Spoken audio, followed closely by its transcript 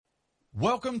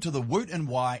Welcome to the Woot and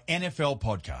Wye NFL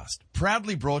podcast,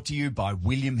 proudly brought to you by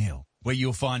William Hill, where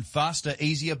you'll find faster,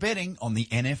 easier betting on the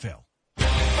NFL. He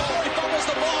fumbles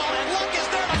the ball, and Luck is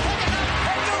there to pick it up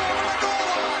and go over the goal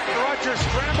line. Rodgers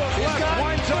scrambles left,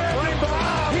 winds up right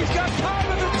behind. He's got time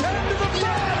at the 10 to the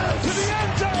 5 to the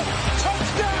end zone.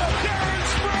 Touchdown, Darren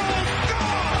Sproles,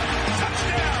 gone.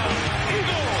 Touchdown,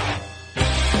 Eagles.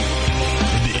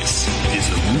 This is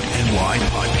the Woot and Wye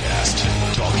podcast,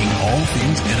 talking all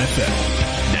things NFL.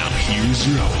 Now here's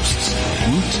your hosts,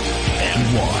 Woot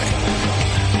and Wye.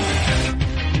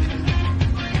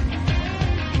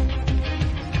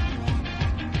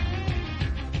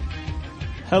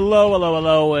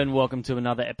 Hello, and welcome to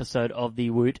another episode of the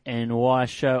Woot and Wye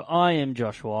Show. I am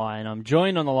Josh Wye, and I'm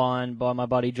joined on the line by my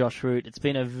buddy Josh Root. It's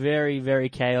been a very, very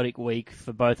chaotic week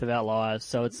for both of our lives,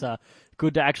 so it's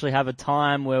good to actually have a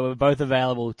time where we're both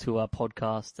available to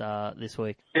podcast this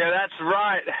week. Yeah, that's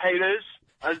right, haters.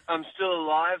 I'm still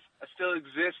alive. I still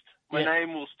exist. My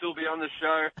name will still be on the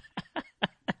show.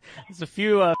 There's a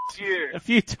few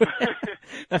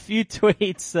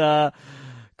tweets.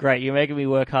 Great, you're making me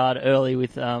work hard early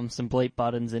with some bleep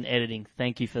buttons and editing.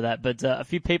 Thank you for that. But a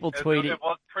few people tweeted. It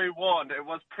was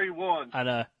pre-warned. I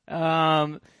know.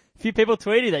 A few people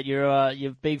tweeted that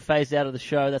you're being phased out of the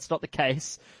show. That's not the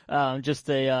case. Just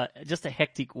a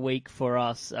hectic week for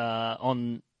us in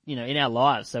our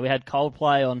lives. So we had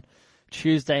Coldplay on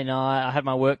Tuesday night. I had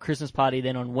my work Christmas party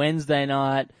then on Wednesday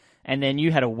night, and then you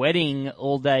had a wedding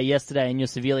all day yesterday, and you're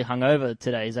severely hungover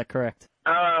today. Is that correct?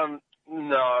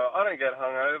 No, I don't get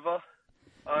hungover.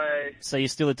 So you're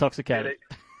still intoxicated.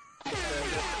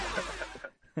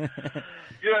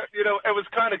 You know, it was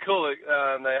kind of cool.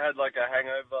 They had like a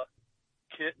hangover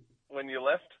kit when you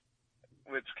left,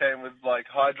 which came with like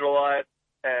Hydrolite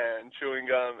and chewing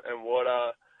gum and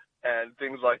water and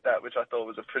things like that, which I thought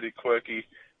was a pretty quirky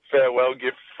farewell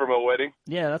gift from a wedding.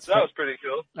 Yeah, that was pretty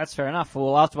cool. That's fair enough.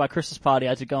 Well, after my Christmas party, I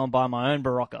had to go and buy my own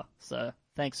Barocca. So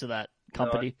thanks for that,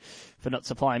 company, for not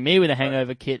supplying me with a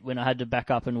hangover kit when I had to back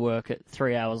up and work at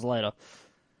 3 hours later.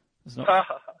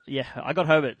 Yeah, I got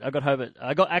home.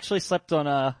 I actually slept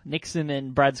on Nixon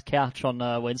and Brad's couch on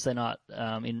Wednesday night.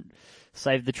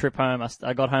 Saved the trip home.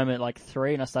 I got home at like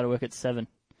 3 and I started work at 7.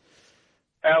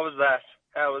 How was that?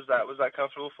 Was that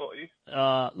comfortable for you?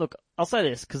 Look, I'll say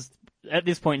this because at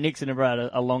this point, Nixon and Brad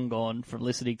are long gone from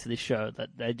listening to this show. That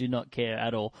they do not care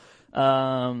at all.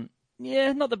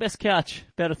 Yeah, not the best couch.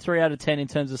 About a 3 out of 10 in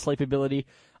terms of sleepability.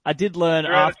 I did learn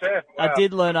after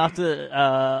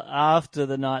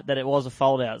the night that it was a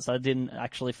fold out, so I didn't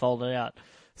actually fold it out.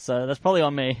 So that's probably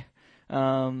on me.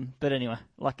 But anyway,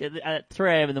 like at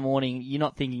 3 a.m. in the morning, you're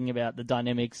not thinking about the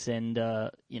dynamics and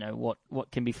what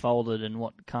can be folded and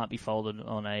what can't be folded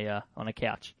on a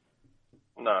couch.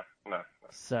 No.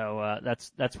 So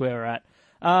that's where we're at.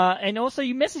 And also,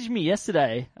 you messaged me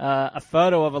yesterday a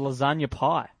photo of a lasagna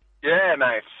pie. Yeah,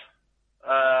 mate.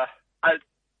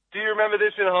 Do you remember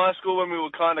this in high school when we were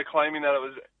kind of claiming that it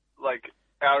was like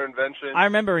our invention? I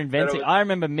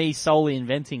remember me solely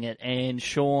inventing it, and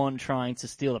Sean trying to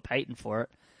steal a patent for it,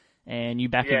 and you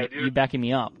backing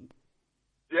me up.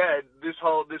 Yeah, this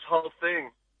whole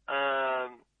thing.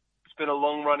 It's been a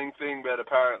long running thing, but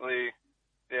apparently,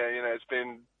 it's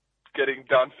been getting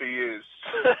done for years.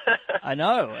 I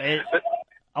know.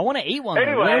 I want to eat one.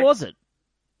 Anyway, where was it?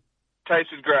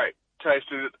 Tasted great.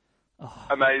 Tasted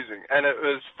amazing. And it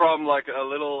was from like a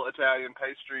little Italian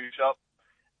pastry shop.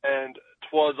 And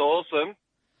 'twas awesome.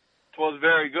 'Twas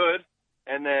very good.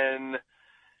 And then,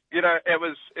 it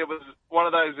was one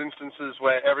of those instances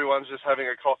where everyone's just having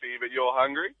a coffee, but you're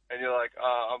hungry. And you're like,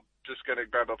 I'm just going to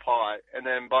grab a pie. And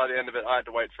then by the end of it, I had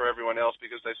to wait for everyone else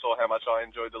because they saw how much I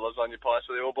enjoyed the lasagna pie,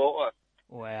 so they all bought one.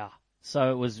 Wow.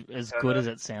 So it was as good as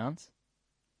it sounds?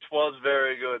 Was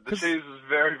very good. The cheese was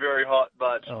very, very hot,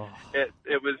 but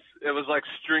it was like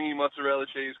stringy mozzarella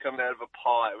cheese coming out of a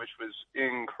pie, which was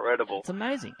incredible. It's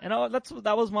amazing, and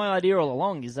that was my idea all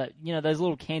along. Is that those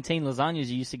little canteen lasagnas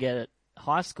you used to get at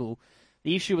high school?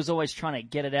 The issue was always trying to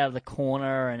get it out of the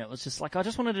corner, and it was just like I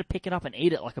just wanted to pick it up and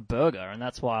eat it like a burger, and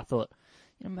that's why I thought,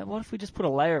 what if we just put a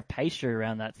layer of pastry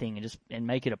around that thing and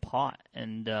make it a pie?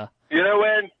 And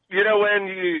when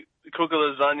you cook a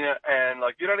lasagna and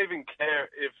like you don't even care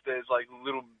if there's like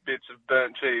little bits of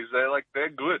burnt cheese. They're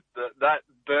good. That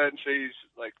burnt cheese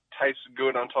like tastes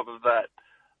good on top of that,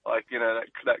 like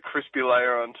that crispy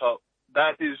layer on top.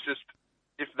 That is just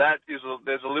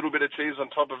there's a little bit of cheese on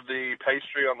top of the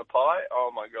pastry on the pie.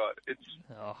 Oh my god, it's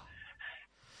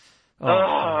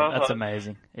that's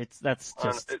amazing. That's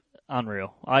just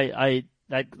unreal.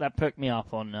 That perked me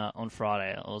up on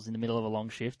Friday. I was in the middle of a long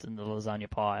shift and the lasagna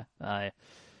pie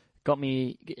got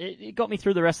me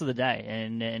through the rest of the day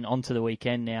and onto the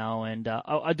weekend now. And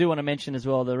I do want to mention as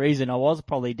well, the reason I was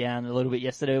probably down a little bit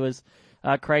yesterday was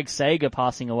Craig Sager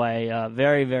passing away.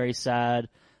 Very, very sad.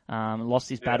 Lost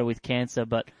his battle with cancer,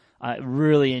 but I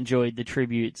really enjoyed the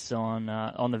tributes on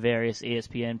the various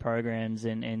ESPN programs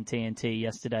and TNT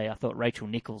yesterday. I thought Rachel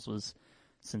Nichols was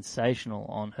sensational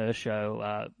on her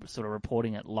show, sort of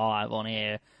reporting it live on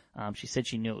air. She said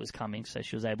she knew it was coming, so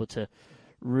she was able to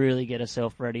really get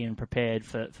herself ready and prepared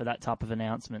for that type of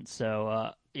announcement.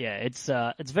 So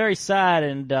it's very sad,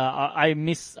 and I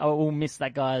will miss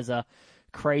that guy's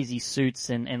crazy suits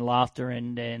and laughter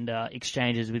and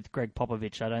exchanges with Greg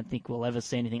Popovich. I don't think we'll ever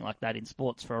see anything like that in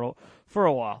sports for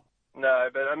a while. No,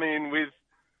 but I mean, with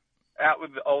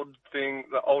the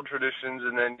old traditions,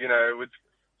 and then with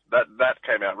that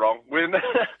came out wrong. When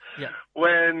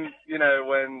when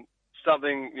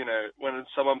something when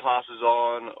someone passes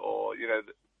on, or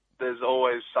there's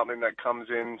always something that comes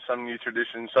in, some new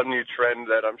tradition, some new trend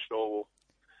that I'm sure will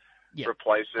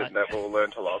replace it and that we'll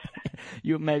learn to love.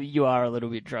 You are a little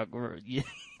bit drunk. You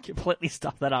completely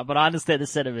stuffed that up, but I understand the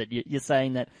sentiment. You're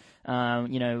saying that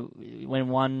when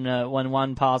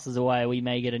one passes away, we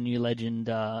may get a new legend.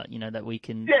 That we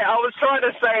can. Yeah, I was trying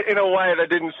to say it in a way that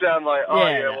didn't sound like,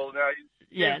 well, no,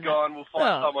 he's gone. We'll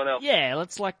find someone else. Yeah,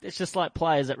 it's just like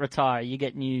players that retire. You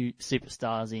get new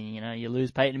superstars in. You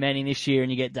lose Peyton Manning this year,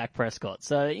 and you get Dak Prescott.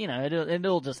 So it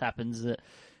all just happens the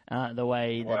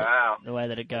way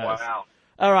that it goes. Wow.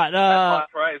 All right. High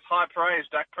praise,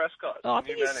 Dak Prescott. Oh, I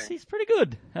think he's pretty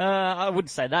good. I wouldn't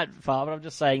say that far, but I'm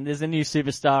just saying there's a new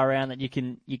superstar around that you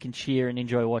can cheer and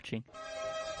enjoy watching.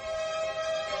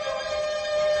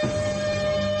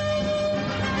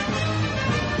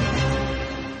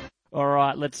 All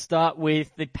right, let's start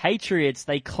with the Patriots.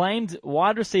 They claimed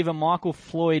wide receiver Michael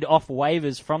Floyd off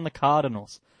waivers from the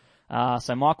Cardinals.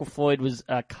 So Michael Floyd was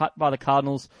cut by the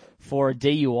Cardinals for a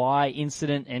DUI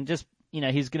incident, and just,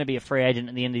 he's going to be a free agent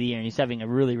at the end of the year, and he's having a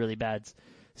really, really bad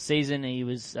season. He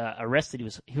was arrested.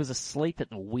 He was asleep at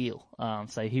the wheel.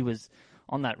 So he was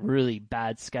on that really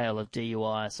bad scale of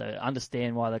DUI. So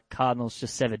understand why the Cardinals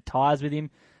just severed ties with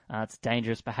him. It's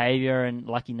dangerous behavior, and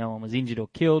lucky no one was injured or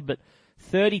killed. But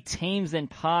 30 teams then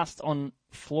passed on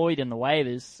Floyd in the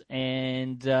waivers,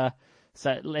 and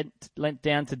so it lent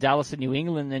down to Dallas and New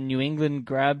England, and New England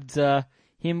grabbed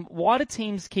him. Why do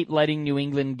teams keep letting New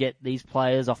England get these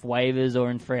players off waivers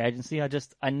or in free agency?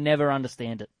 I never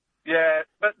understand it. Yeah,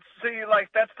 but see,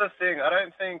 that's the thing. I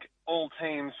don't think all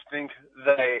teams think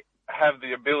they have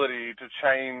the ability to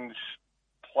change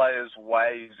players'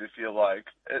 ways, if you like.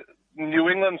 New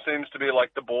England seems to be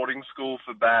like the boarding school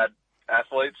for bad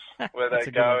athletes, where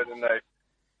they go and they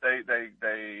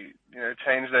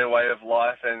change their way of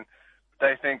life, and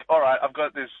they think, all right, I've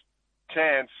got this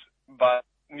chance, but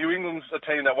New England's a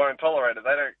team that won't tolerate it.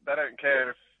 They don't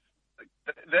care if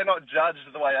they're not judged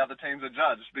the way other teams are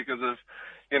judged because of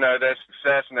their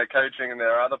success and their coaching and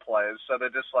their other players. So they're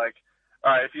just like,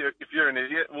 all right, if you're an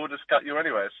idiot, we'll just cut you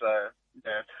anyway. So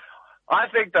yeah, I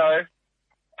think though,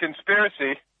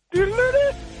 conspiracy.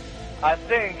 I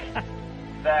think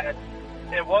that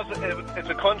it's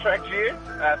a contract year.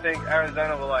 I think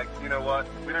Arizona were like, you know what,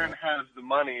 we don't have the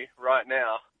money right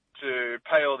now to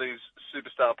pay all these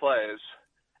superstar players,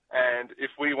 and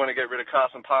if we want to get rid of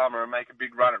Carson Palmer and make a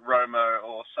big run at Romo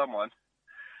or someone,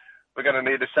 we're going to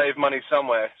need to save money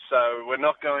somewhere. So we're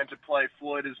not going to play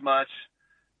Floyd as much.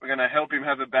 We're going to help him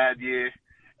have a bad year.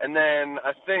 And then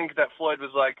I think that Floyd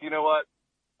was like, you know what,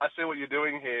 I see what you're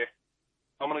doing here.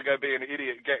 I'm going to go be an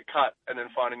idiot, get cut, and then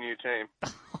find a new team.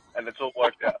 And it's all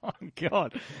worked out. Oh,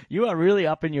 God. You are really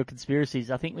up in your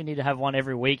conspiracies. I think we need to have one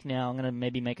every week now. I'm going to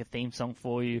maybe make a theme song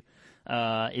for you.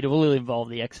 It will involve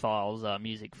the X-Files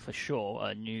music for sure.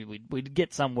 I knew we'd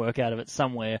get some work out of it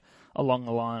somewhere along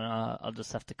the line. I'll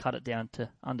just have to cut it down to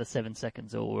under 7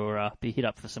 seconds, or we'll be hit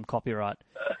up for some copyright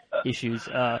issues.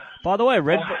 By the way,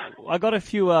 I got a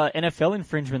few NFL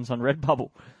infringements on Redbubble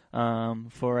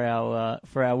for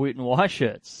our Woot and Wye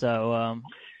shirts. So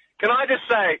can I just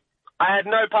say, I had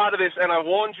no part of this, and I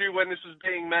warned you when this was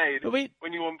being made.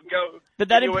 But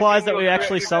that implies that we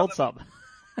actually sold some.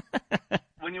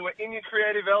 When you were in your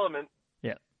creative element,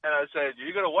 yeah. And I said,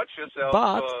 you got to watch yourself.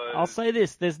 But I'll say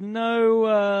this: there's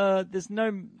no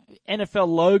NFL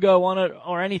logo on it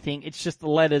or anything. It's just the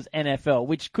letters NFL,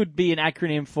 which could be an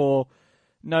acronym for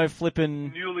no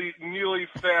flippin' newly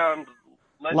found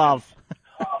legend. Love.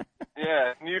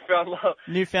 Yeah, newfound love.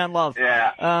 Newfound love.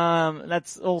 Yeah.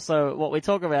 That's also what we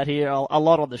talk about here a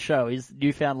lot on the show is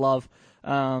newfound love.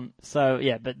 So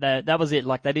yeah, but that was it.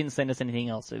 Like they didn't send us anything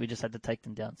else, so we just had to take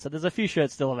them down. So there's a few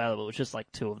shirts still available. It's just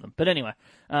like 2 of them. But anyway,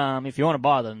 if you want to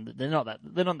buy them, they're not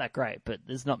that great, but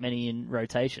there's not many in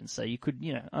rotation. So you could,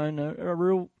 own a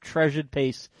real treasured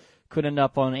piece. Could end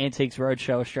up on Antiques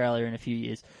Roadshow Australia in a few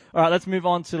years. All right, let's move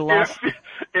on to the last.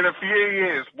 In a few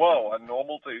years, whoa, a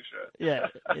normal T-shirt. Yeah,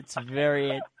 it's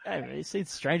very. You've seen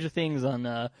Stranger Things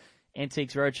on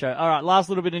Antiques Roadshow. All right, last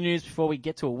little bit of news before we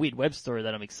get to a weird web story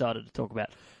that I'm excited to talk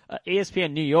about.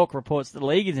 ESPN New York reports that the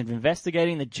league is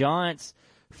investigating the Giants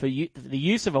for the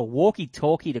use of a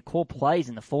walkie-talkie to call plays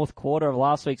in the fourth quarter of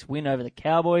last week's win over the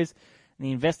Cowboys. And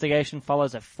the investigation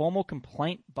follows a formal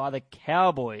complaint by the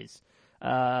Cowboys.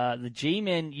 The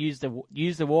G-men used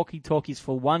the walkie-talkies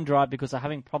for one drive because they're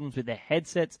having problems with their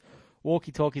headsets.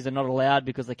 Walkie-talkies are not allowed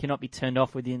because they cannot be turned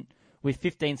off with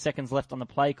 15 seconds left on the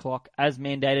play clock, as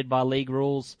mandated by league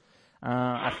rules.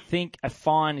 I think a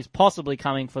fine is possibly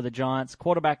coming for the Giants.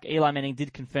 Quarterback Eli Manning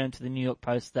did confirm to the New York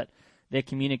Post that their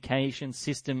communication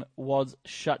system was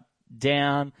shut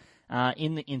down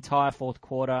in the entire fourth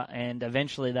quarter, and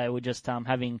eventually they were just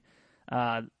having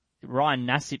Ryan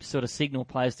Nassib sort of signal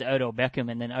plays to Odell Beckham,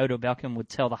 and then Odell Beckham would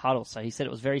tell the huddle. So he said it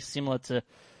was very similar to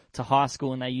high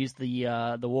school, and they used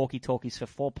the walkie-talkies for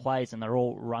 4 plays, and they're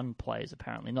all run plays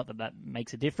apparently. Not that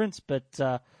makes a difference, but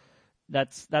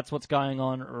that's what's going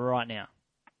on right now.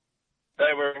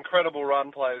 They were incredible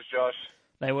run plays, Josh.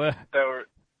 They were. They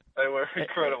were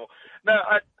incredible. No,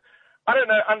 I don't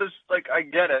know. I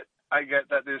get it. I get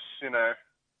that this,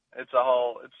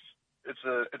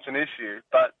 it's an issue,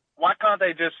 but why can't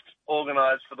they just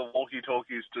organize for the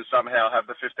walkie-talkies to somehow have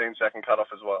the 15-second cutoff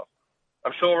as well?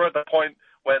 I'm sure we're at the point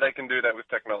where they can do that with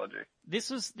technology. This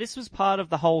was part of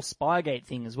the whole Spygate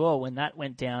thing as well. When that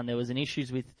went down, there was an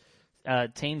issues with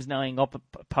teams knowing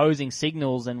opposing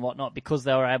signals and whatnot because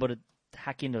they were able to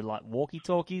hack into like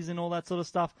walkie-talkies and all that sort of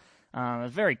stuff.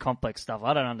 Very complex stuff.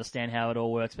 I don't understand how it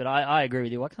all works, but I agree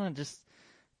with you. Why can't I just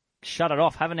shut it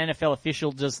off? Have an NFL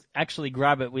official just actually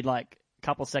grab it with like a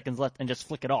couple of seconds left and just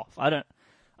flick it off. I don't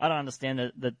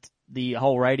understand the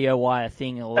whole radio wire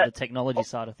thing or the technology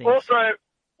side of things. Also,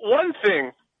 one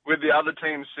thing with the other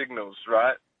team's signals,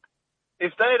 right?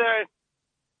 If they don't,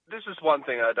 this is one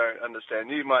thing I don't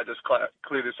understand. You might just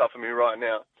clear this up for me right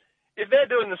now. If they're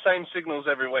doing the same signals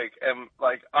every week, and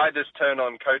like I just turn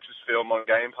on coach's film on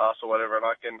Game Pass or whatever, and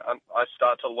I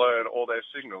start to learn all their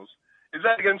signals, is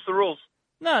that against the rules?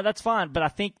 No, that's fine. But I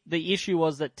think the issue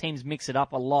was that teams mix it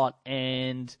up a lot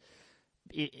and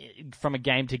from a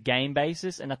game-to-game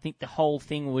basis. And I think the whole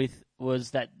thing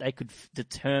was that they could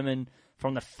determine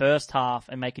from the first half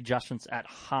and make adjustments at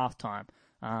halftime.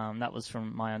 That was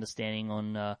from my understanding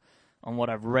on what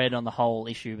I've read on the whole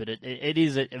issue. But it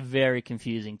is a very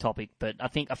confusing topic. But I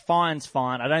think a fine's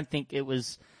fine. I don't think it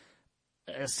was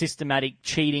a systematic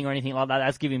cheating or anything like that.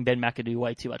 That's giving Ben McAdoo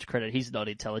way too much credit. He's not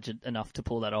intelligent enough to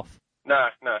pull that off. No.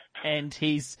 And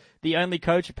he's the only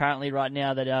coach apparently right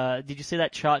now that, did you see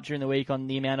that chart during the week on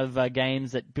the amount of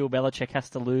games that Bill Belichick has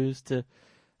to lose to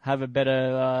have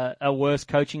a worse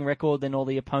coaching record than all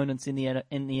the opponents in the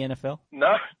NFL?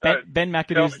 No. Ben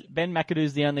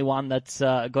McAdoo's the only one that's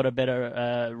got a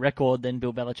better record than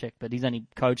Bill Belichick, but he's only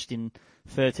coached in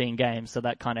 13 games, so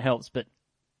that kind of helps. But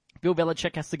Bill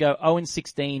Belichick has to go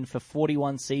 0-16 for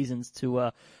 41 seasons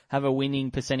to have a winning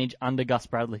percentage under Gus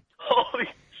Bradley. Holy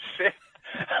shit.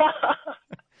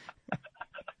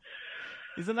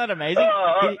 Isn't that amazing?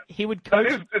 He would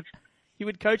coach. He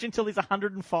would coach until he's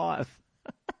 105.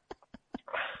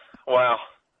 Wow.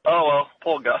 Oh well,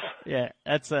 poor Gus. Yeah,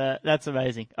 that's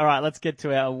amazing. All right, let's get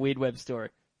to our weird web story.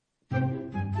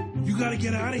 You gotta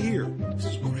get out of here. This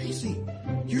is crazy.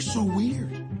 You're so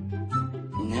weird.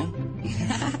 No?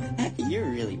 You're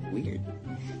really weird.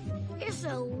 You're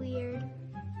so weird.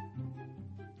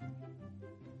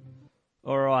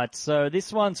 All right, so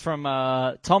this one's from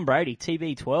Tom Brady,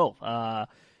 TB12.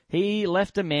 He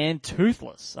left a man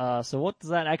toothless. So what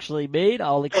does that actually mean?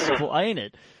 I'll explain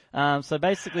it. So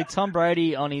basically, Tom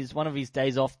Brady, on one of his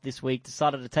days off this week,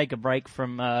 decided to take a break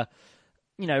from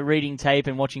reading tape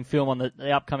and watching film on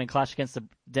the upcoming clash against the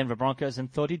Denver Broncos,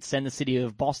 and thought he'd send the city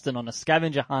of Boston on a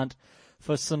scavenger hunt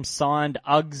for some signed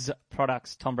Uggs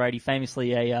products. Tom Brady,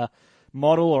 famously a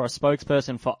model or a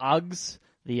spokesperson for Uggs,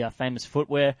 the famous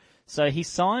footwear. So he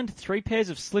signed 3 pairs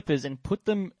of slippers and put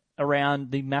them around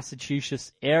the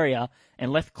Massachusetts area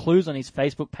and left clues on his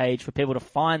Facebook page for people to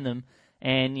find them.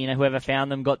 And, whoever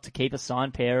found them got to keep a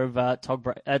signed pair of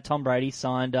Tom Brady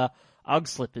signed Ugg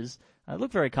slippers.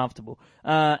 Look very comfortable.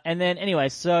 And then, anyway,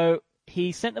 so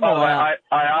he sent them all out.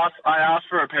 I asked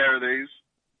for a pair of these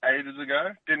ages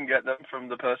ago. Didn't get them from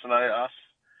the person I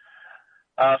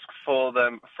asked for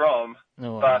them from.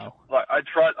 Oh, wow. But like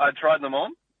I tried them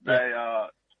on. They are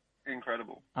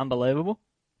incredible. Unbelievable.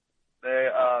 They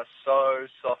are so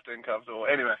soft and comfortable.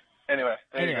 Anyway,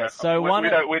 there you go. So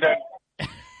we don't.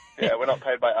 Yeah, we're not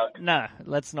paid by Ugg. No,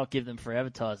 let's not give them free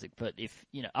advertising. But if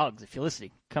Uggs, if you're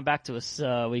listening, come back to us.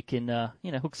 We can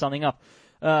hook something up.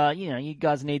 You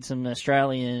guys need some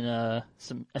Australian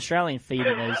feed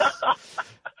in those.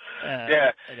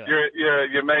 Yeah, anyway.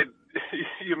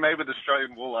 you're made with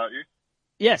Australian wool, aren't you?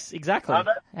 Yes, exactly.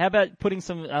 How about putting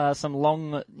some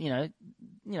long,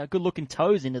 good looking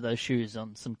toes into those shoes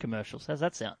on some commercials? How's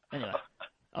that sound? Anyway,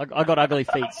 I got ugly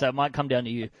feet, so it might come down to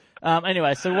you.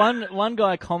 Anyway, so one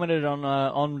guy commented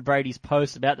on Brady's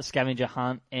post about the scavenger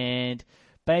hunt and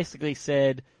basically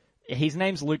said his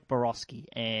name's Luke Borowski,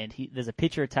 and there's a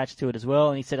picture attached to it as well.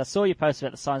 And he said, "I saw your post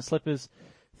about the signed slippers.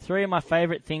 3 of my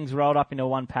favorite things rolled up into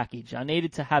one package. I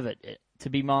needed to have it to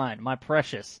be mine, my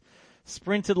precious.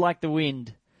 Sprinted like the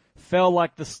wind, fell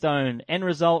like the stone. End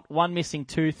result, 1 missing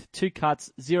tooth, 2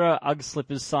 cuts, 0 Ugg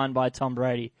slippers signed by Tom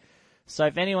Brady. So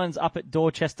if anyone's up at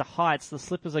Dorchester Heights, the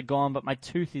slippers are gone, but my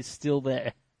tooth is still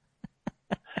there."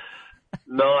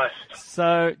 Nice.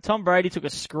 So Tom Brady took a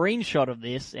screenshot of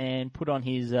this and put on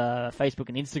his Facebook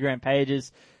and Instagram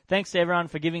pages. Thanks to everyone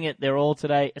for giving it their all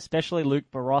today, especially Luke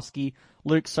Borowski.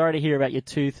 Luke, sorry to hear about your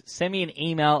tooth. Send me an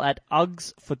email at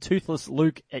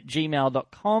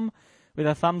uggsfortoothlessluke@gmail.com with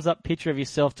a thumbs up picture of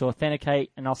yourself to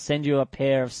authenticate, and I'll send you a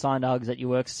pair of signed Uggs that you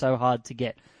work so hard to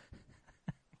get.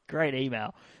 Great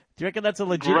email. Do you reckon that's a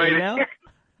legit email?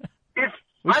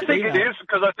 I think it is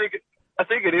because I think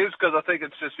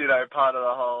it's just part of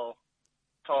the whole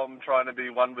Tom trying to be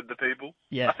one with the people.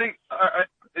 Yeah. I think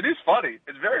it is funny.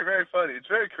 It's very, very funny. It's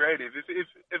very creative. If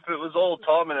it was all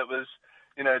Tom and it was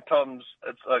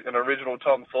it's like an original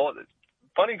Tom thought. It's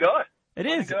funny guy. It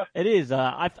is. It is.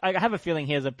 I have a feeling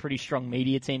he has a pretty strong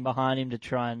media team behind him to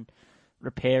try and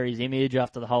repair his image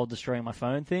after the whole destroying my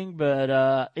phone thing.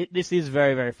 But this is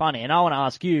very, very funny. And I want to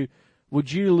ask you,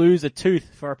 would you lose a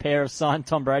tooth for a pair of signed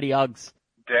Tom Brady Uggs?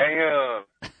 Damn.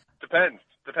 Depends.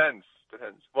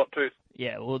 What tooth?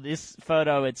 Yeah, well, this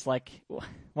photo, it's like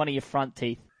one of your front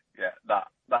teeth. Yeah, nah.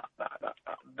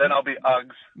 Then I'll be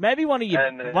Uggs. Maybe one of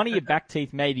your back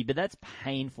teeth, maybe, but that's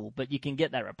painful. But you can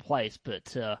get that replaced.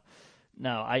 But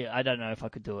no, I don't know if I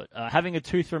could do it. Having a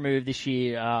tooth removed this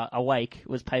year awake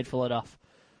was painful enough.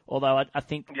 Although I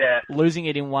think losing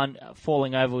it in one,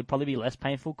 falling over would probably be less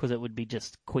painful because it would be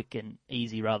just quick and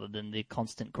easy rather than the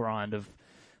constant grind of,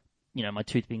 my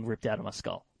tooth being ripped out of my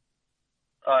skull.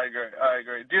 I agree.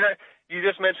 Do you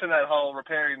just mentioned that whole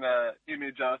repairing the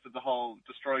image after the whole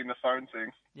destroying the phone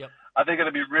thing. Yep. I think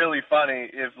it'd be really funny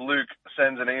if Luke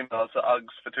sends an email to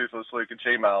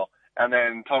uggsfortoothlessluke@gmail, and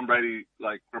then Tom Brady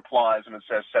replies and it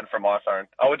says sent from my phone.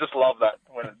 I would just love that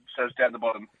when it says down the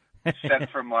bottom, sent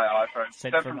from my iPhone.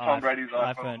 Sent from Tom Brady's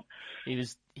iPhone. He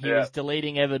was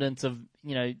deleting evidence of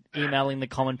emailing the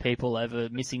common people over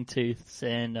missing tooths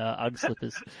and Ugg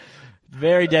slippers.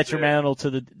 Very detrimental to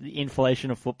the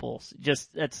inflation of footballs.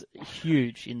 Just that's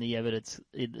huge in the evidence,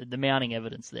 the mounting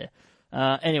evidence there.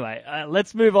 Anyway,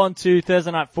 let's move on to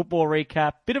Thursday Night Football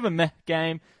recap. Bit of a meh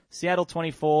game. Seattle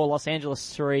 24, Los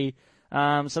Angeles 3.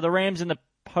 So the Rams in the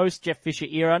post-Jeff Fisher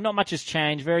era, not much has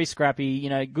changed. Very scrappy,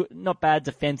 good, not bad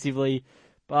defensively.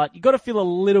 But you've got to feel a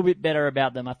little bit better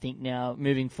about them, I think, now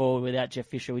moving forward without Jeff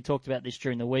Fisher. We talked about this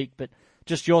during the week, but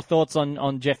just your thoughts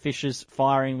on Jeff Fisher's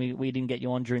firing. We didn't get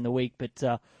you on during the week, but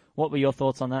what were your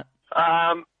thoughts on that?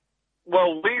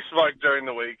 Well, we spoke during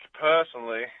the week,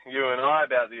 personally, you and I,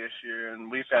 about the issue,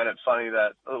 and we found it funny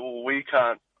that we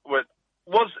can't...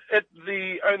 Was it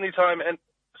the only time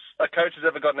a coach has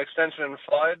ever got an extension and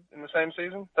fired in the same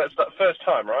season? That's the first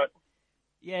time, right?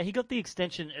 Yeah, he got the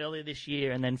extension earlier this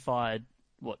year and then fired,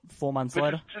 4 months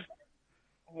later?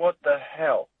 What the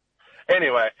hell?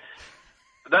 Anyway,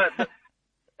 it's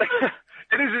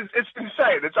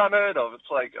insane. It's unheard of.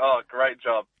 It's like, oh, great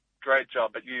job,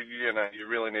 but you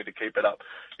really need to keep it up.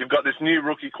 You've got this new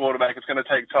rookie quarterback. It's going to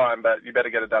take time, but you better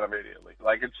get it done immediately.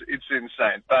 It's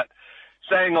insane. But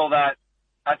saying all that,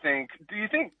 I think, do you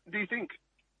think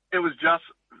it was just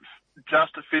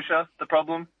Fisher the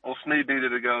problem, or Snead needed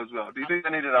to go as well? Do you think they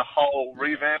needed a whole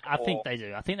revamp? I think they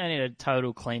do. I think they need a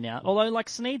total clean out. Although,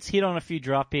 Snead's hit on a few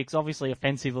draft picks, obviously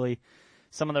offensively,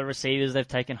 some of the receivers they've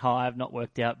taken high have not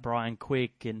worked out. Brian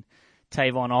Quick and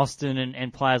Tavon Austin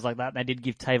and players like that. They did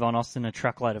give Tavon Austin a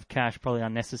truckload of cash, probably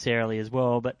unnecessarily as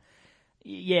well. But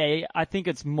yeah, I think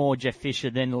it's more Jeff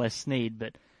Fisher than Les Snead.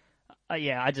 But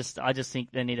Yeah, I just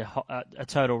think they need a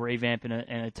total revamp and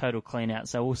a total clean out.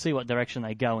 So we'll see what direction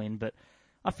they go in. But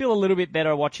I feel a little bit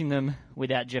better watching them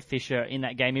without Jeff Fisher in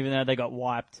that game, even though they got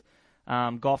wiped.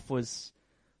 Goff was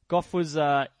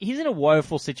he's in a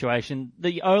woeful situation.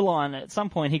 The O-line, at some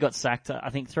point, he got sacked, I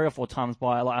think, 3 or 4 times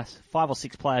by like 5 or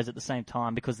 6 players at the same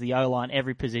time because the O-line,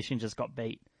 every position just got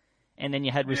beat. And then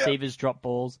you had receivers drop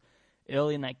balls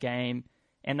early in that game.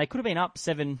 And they could have been up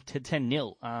 7 to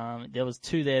 10-0. There was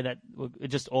 2 there that were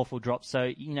just awful drops. So,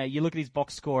 you look at his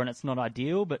box score and it's not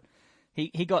ideal, but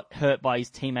he got hurt by his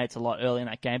teammates a lot early in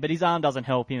that game. But his arm doesn't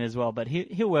help him as well. But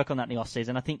he'll work on that in the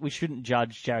offseason. I think we shouldn't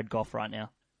judge Jared Goff right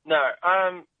now. No.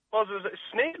 Well,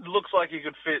 Snead looks like he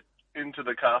could fit into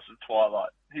the cast of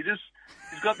Twilight. He's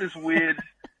got this weird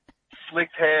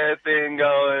slicked hair thing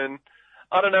going.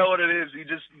 I don't know what it is. He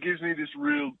just gives me this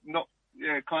real,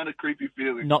 kind of creepy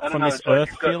feeling. Not from this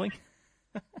earth feeling?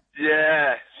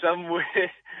 Yeah, some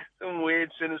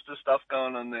weird sinister stuff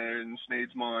going on there in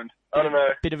Snead's mind. I don't know.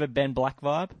 Bit of a Ben Black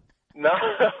vibe? No.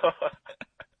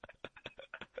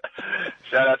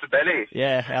 Shout out to Benny.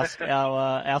 Yeah,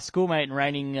 our schoolmate and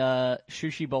reigning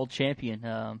sushi bowl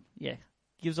champion.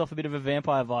 Gives off a bit of a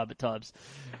vampire vibe at times.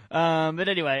 But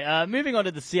anyway, moving on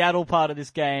to the Seattle part of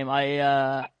this game,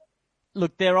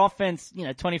 look, their offense,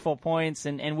 24 points,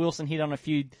 and Wilson hit on a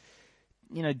few,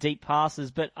 deep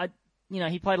passes, but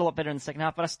he played a lot better in the second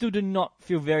half, but I still do not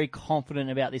feel very confident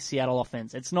about this Seattle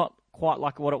offense. It's not quite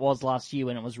like what it was last year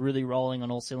when it was really rolling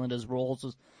on all cylinders.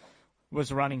 Rawls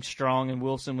was running strong, and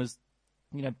Wilson was,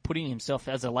 putting himself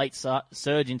as a late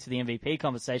surge into the MVP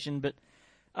conversation, but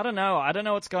I don't know. I don't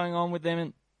know what's going on with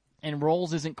them, and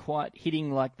Rawls isn't quite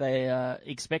hitting like they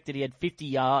expected. He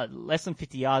had less than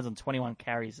 50 yards on 21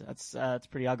 carries. That's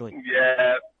pretty ugly.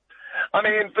 Yeah. I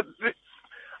mean, but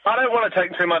I don't want to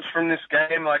take too much from this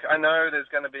game. Like, I know there's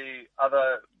going to be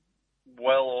other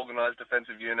well-organized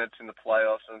defensive units in the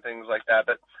playoffs and things like that,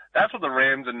 but that's what the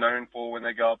Rams are known for when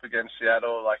they go up against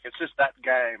Seattle. Like, it's just that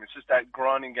game. It's just that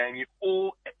grinding game. You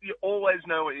always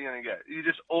know what you're going to get. You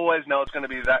just always know it's going to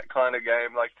be that kind of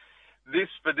game. Like,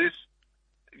 for this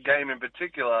game in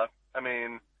particular, I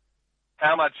mean,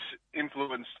 how much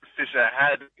influence Fisher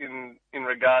had in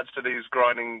regards to these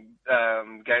grinding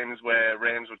games where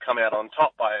Rams would come out on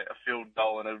top by a field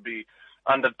goal and it would be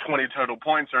under 20 total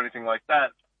points or anything like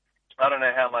that. I don't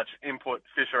know how much input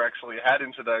Fisher actually had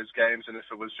into those games and if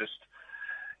it was just,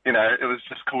 it was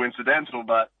just coincidental,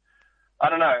 but I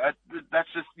don't know. That's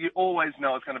just, you always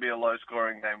know it's going to be a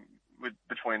low-scoring game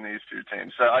between these two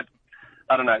teams. So I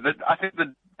don't know. I think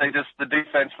the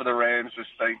defense for the Rams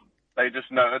they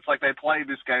just know. It's like they play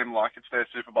this game like it's their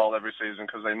Super Bowl every season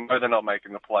because they know they're not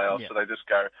making the playoffs. Yeah. So they just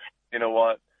go, you know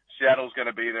what? Seattle's going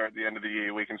to be there at the end of the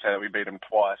year. We can say that we beat them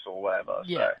twice or whatever.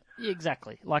 Yeah, so.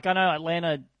 Exactly. Like I know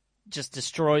Atlanta just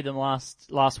destroyed them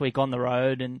last week on the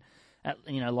road, and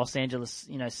Los Angeles,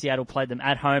 Seattle played them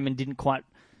at home and didn't quite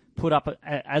put up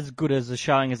as good as a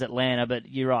showing as Atlanta.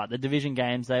 But you're right, the division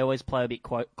games they always play a bit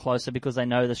closer because they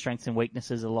know the strengths and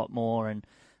weaknesses a lot more.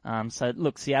 And so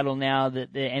look, Seattle now they're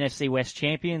NFC West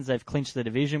champions. They've clinched the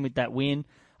division with that win.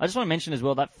 I just want to mention as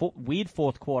well that weird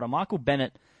fourth quarter. Michael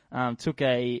Bennett did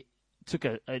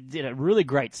a really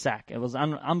great sack. It was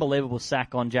an unbelievable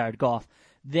sack on Jared Goff.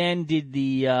 Then did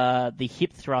the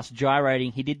hip thrust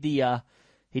gyrating. He did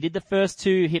the first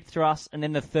 2 hip thrusts, and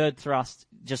then the third thrust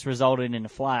just resulted in a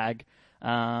flag.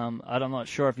 I'm not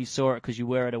sure if you saw it because you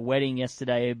were at a wedding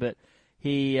yesterday, but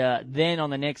he then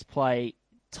on the next play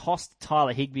tossed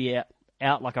Tyler Higbee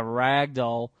out like a rag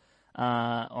doll.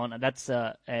 That's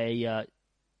the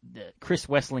Chris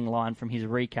Wessling line from his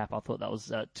recap. I thought that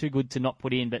was too good to not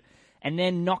put in, and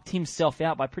then knocked himself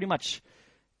out by pretty much.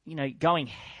 Going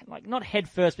like not head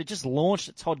first, but just launched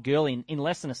at Todd Gurley in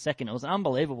less than a second. It was an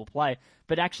unbelievable play,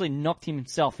 but actually knocked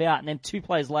himself out. And then 2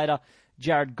 plays later,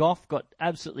 Jared Goff got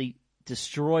absolutely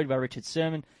destroyed by Richard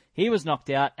Sherman. He was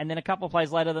knocked out. And then a couple of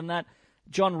plays later than that,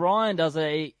 John Ryan does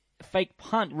a fake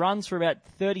punt, runs for about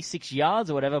 36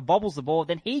 yards or whatever, bobbles the ball,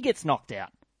 then he gets knocked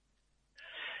out.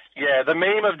 Yeah, the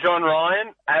meme of John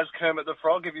Ryan as Kermit the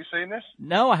Frog. Have you seen this?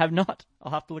 No, I have not.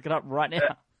 I'll have to look it up right now.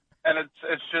 Yeah. And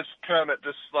it's just Kermit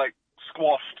just like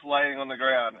squashed laying on the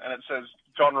ground, and it says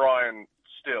John Ryan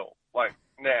still like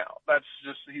now. That's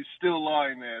just he's still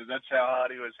lying there. That's how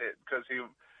hard he was hit because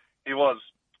he was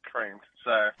creamed.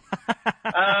 So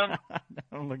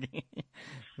I'm looking.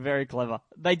 Very clever.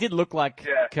 They did look like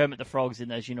Kermit the Frogs in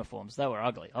those uniforms. They were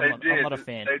ugly. I'm not a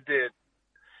fan. They did.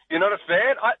 You're not a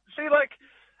fan?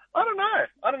 I don't know.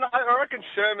 I reckon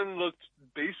Sherman looked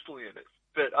beastly in it,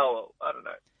 but I don't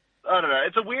know.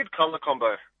 It's a weird color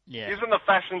combo. Yeah. Isn't the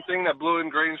fashion thing that blue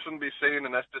and green shouldn't be seen,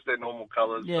 and that's just their normal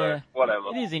colours? Yeah. So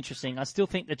whatever. It is interesting. I still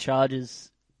think the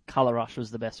Chargers colour rush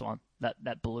was the best one.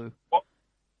 That blue. Well,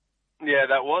 yeah,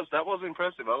 that was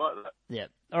impressive. I like that. Yeah.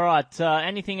 All right.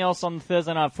 Anything else on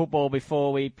Thursday Night Football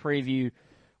before we preview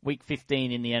Week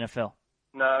 15 in the NFL?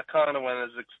 No, kind of went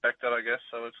as expected, I guess.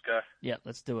 So let's go. Yeah,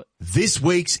 let's do it. This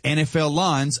week's NFL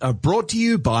lines are brought to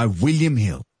you by William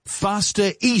Hill.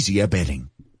 Faster, easier betting.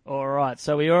 All right.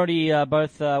 So we already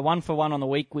both 1 for 1 on the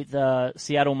week with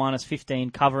Seattle minus 15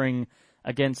 covering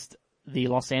against the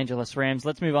Los Angeles Rams.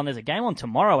 Let's move on. There's a game on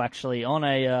tomorrow, actually, on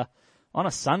a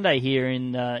Sunday here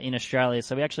in Australia.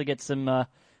 So we actually get some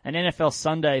an NFL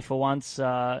Sunday for once.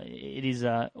 It is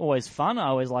always fun. I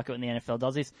always like it when the NFL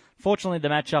does this. Fortunately, the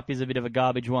matchup is a bit of a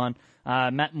garbage one.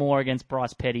 Matt Moore against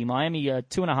Bryce Petty. Miami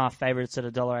 2.5 favourites at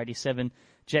 $1.87.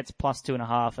 Jets plus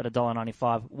 2.5 at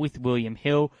 $1.95 with William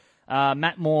Hill.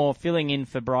 Matt Moore filling in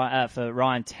for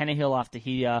Ryan Tannehill after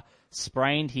he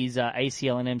sprained his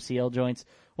ACL and MCL joints.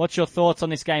 What's your thoughts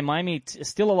on this game? Miami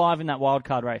still alive in that wild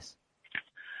card race?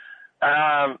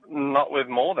 Not with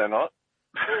Moore, they're not.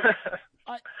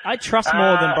 I trust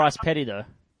more than Bryce Petty, though,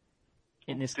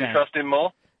 in this game. Do you trust him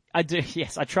more? I do,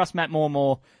 yes. I trust Matt Moore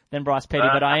more than Bryce Petty,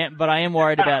 but I am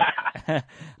worried about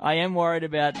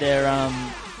their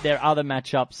other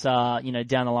matchups,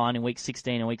 down the line in Week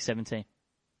 16 and Week 17.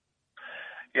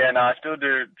 Yeah, no, I still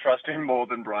do trust him more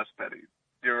than Bryce Petty.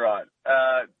 You're right.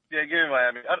 Yeah, give me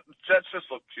Miami. Jets just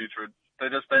look putrid.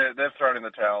 They've thrown in the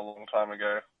towel a long time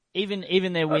ago.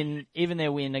 Even their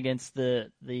win against the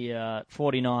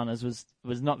 49ers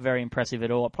was not very impressive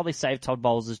at all. It probably saved Todd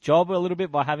Bowles' job a little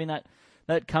bit by having that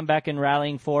comeback and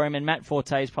rallying for him. And Matt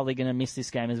Forte is probably going to miss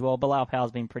this game as well. Bilal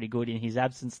Powell's been pretty good in his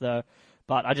absence, though.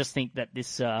 But I just think that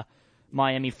this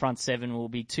Miami front seven will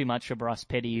be too much for Bryce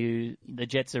Petty, who the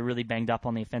Jets are really banged up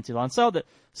on the offensive line. So the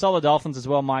Dolphins as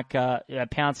well. Mike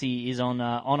Pouncey is on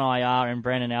IR, and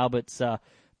Brandon Albert's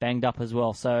banged up as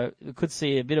well. So we could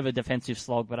see a bit of a defensive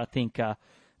slog, but I think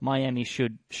Miami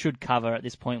should cover at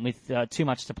this point with too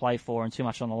much to play for and too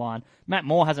much on the line. Matt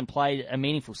Moore hasn't played a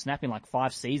meaningful snap in like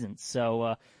 5 seasons,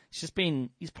 so he's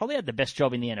probably had the best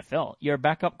job in the NFL. You're a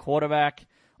backup quarterback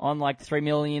on like $3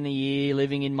 million a year,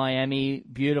 living in Miami,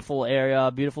 beautiful area,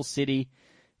 beautiful city.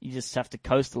 You just have to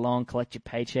coast along, collect your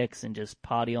paychecks, and just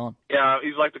party on. Yeah,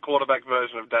 he's like the quarterback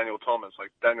version of Daniel Thomas.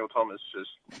 Like Daniel Thomas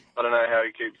I don't know how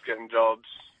he keeps getting jobs.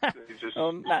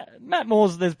 Matt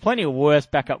Moore's, there's plenty of worse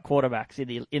backup quarterbacks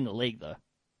in the league, though.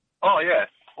 Oh, yeah,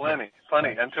 plenty.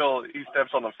 Until he steps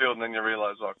on the field and then you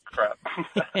realize, oh, crap.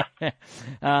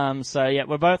 So, yeah,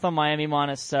 we're both on Miami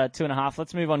minus 2.5.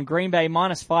 Let's move on. Green Bay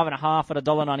minus 5.5 at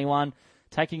 $1.91.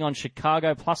 Taking on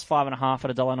Chicago plus 5.5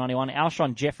 at $1.91.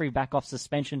 Alshon Jeffrey back off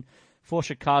suspension for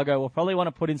Chicago. We'll probably want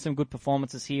to put in some good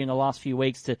performances here in the last few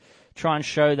weeks to try and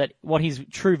show that what his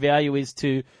true value is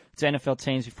to NFL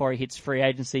teams before he hits free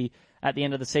agency at the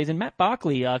end of the season. Matt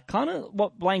Barkley, kind of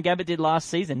what Blaine Gabbert did last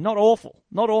season. Not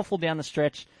awful down the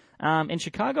stretch. And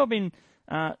Chicago have been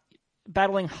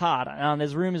battling hard.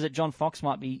 There's rumors that John Fox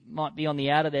might be on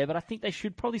the outer there, but I think they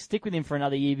should probably stick with him for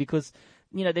another year because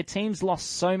their team's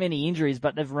lost so many injuries,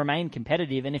 but they've remained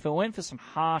competitive. And if it weren't for some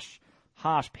harsh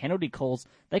penalty calls,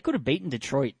 they could have beaten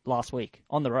Detroit last week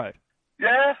on the road.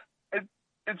 Yeah,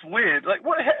 it's weird. Like,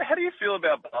 how do you feel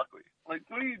about Barkley? Like,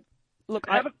 what do you? Look,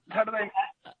 how do they?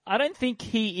 I don't think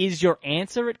he is your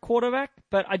answer at quarterback,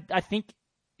 but I think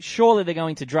surely they're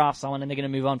going to draft someone and they're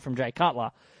going to move on from Jay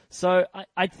Cutler. So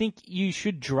I think you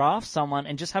should draft someone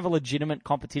and just have a legitimate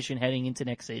competition heading into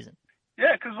next season.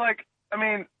 Yeah, because I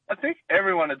think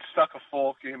everyone had stuck a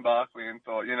fork in Barkley and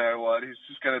thought, you know what, he's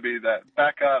just going to be that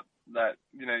backup that,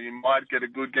 you might get a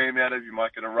good game out of, you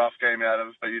might get a rough game out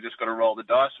of, but you just got to roll the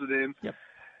dice with him. Yep.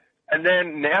 And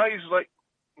then now he's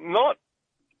not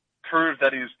proved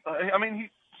that he's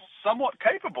somewhat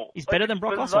capable. He's better than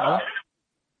Brock Osweiler.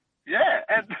 Yeah.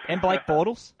 And Blake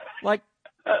Bortles.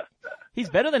 He's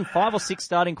better than 5 or 6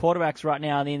 starting quarterbacks right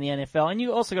now in the NFL. And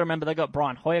you also got to remember they got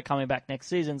Brian Hoyer coming back next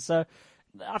season. So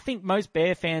I think most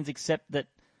Bear fans accept that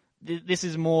this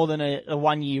is more than a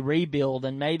 1-year rebuild,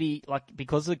 and maybe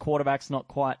because the quarterback's not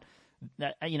quite,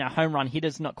 home run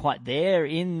hitter's not quite there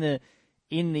in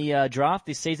the draft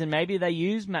this season. Maybe they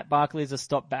use Matt Barkley as a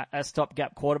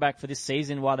stopgap quarterback for this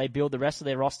season while they build the rest of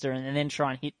their roster, and then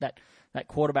try and hit that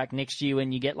quarterback next year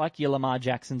when you get like your Lamar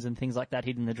Jacksons and things like that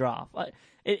hitting the draft.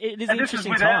 It is an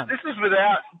interesting time. This is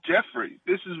without Jeffrey.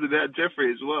 This is without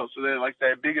Jeffrey as well. So they're like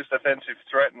their biggest offensive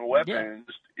threat and weapon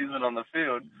just isn't on the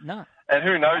field. No. And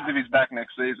who knows if he's back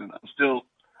next season?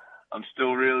 I'm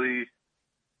still really,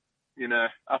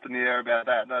 up in the air about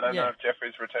that. And I don't know if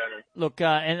Jeffrey's returning. Look,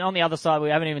 and on the other side, we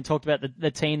haven't even talked about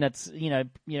the team that's,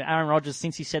 Aaron Rodgers,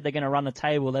 since he said they're going to run the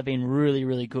table, they've been really,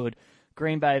 really good.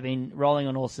 Green Bay have been rolling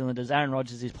on all cylinders. Aaron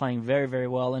Rodgers is playing very, very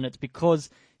well, and it's because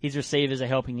his receivers are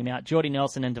helping him out. Jordy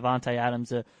Nelson and Devontae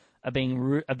Adams have been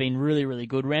really, really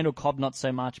good. Randall Cobb, not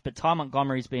so much, but Ty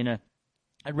Montgomery's been a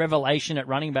revelation at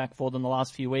running back for them the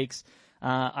last few weeks.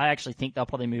 I actually think they'll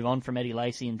probably move on from Eddie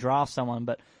Lacy and draft someone,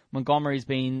 but Montgomery's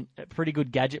been a pretty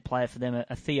good gadget player for them,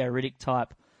 a Theo Riddick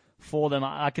type for them.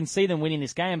 I can see them winning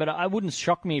this game, but it wouldn't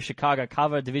shock me if Chicago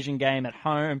cover a division game at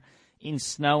home in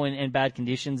snow and bad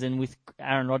conditions, and with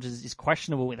Aaron Rodgers is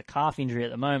questionable with a calf injury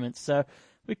at the moment. So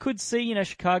we could see,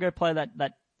 Chicago play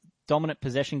that dominant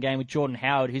possession game with Jordan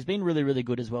Howard, who's been really, really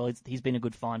good as well. He's been a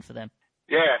good find for them.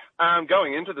 Yeah,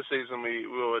 going into the season, we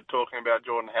were talking about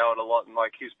Jordan Howard a lot and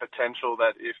like his potential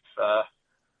that if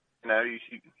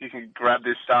he can grab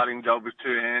this starting job with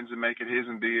two hands and make it his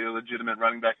and be a legitimate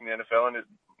running back in the NFL. And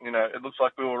it looks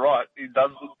like we were right. He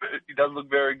does look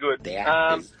very good.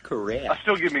 That is correct. I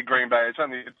still give me Green Bay.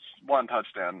 It's one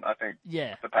touchdown. I think.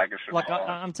 Yeah. The Packers should.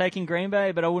 I'm taking Green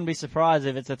Bay, but I wouldn't be surprised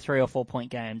if it's a 3 or 4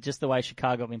 point game. Just the way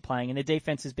Chicago have been playing, and their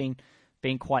defense has been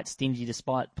quite stingy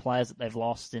despite players that they've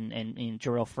lost and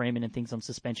Jarrell Freeman and things on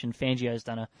suspension. Fangio's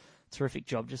done a terrific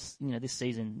job. Just, this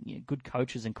season, good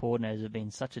coaches and coordinators have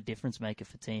been such a difference maker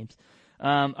for teams.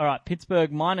 All right,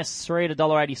 Pittsburgh -3 at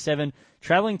 $1.87,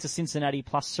 traveling to Cincinnati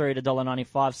 +3 at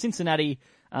 $1.95. Cincinnati,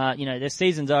 their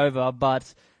season's over,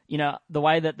 but, the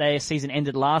way that their season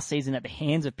ended last season at the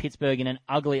hands of Pittsburgh in an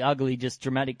ugly, just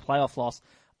dramatic playoff loss,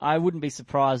 I wouldn't be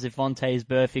surprised if Vontaze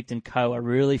Burfict and co are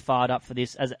really fired up for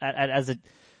this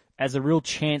as a real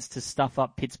chance to stuff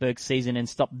up Pittsburgh's season and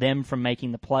stop them from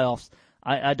making the playoffs.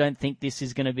 I don't think this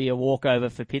is going to be a walkover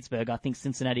for Pittsburgh. I think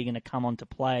Cincinnati are going to come on to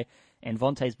play, and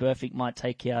Vontaze Burfict might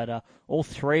take out all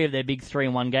three of their big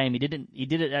 3-in-1 game. He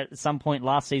did it at some point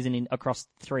last season across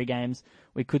 3 games.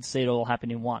 We could see it all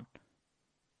happen in 1.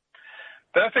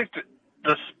 Burfict,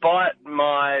 despite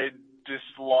my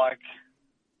dislike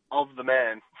of the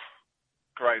man.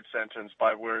 Great sentence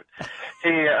by Woot. He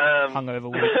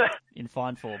hungover Woot in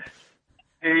fine form.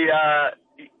 He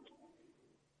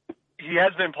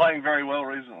has been playing very well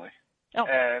recently. Oh,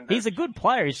 and he's a good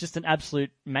player. He's just an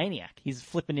absolute maniac. He's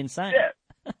flipping insane. Yeah.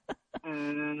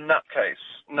 Nutcase.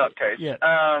 Yeah.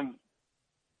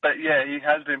 But yeah, he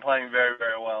has been playing very,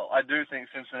 very well. I do think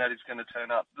Cincinnati's going to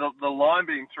turn up. The line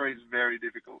being 3 is very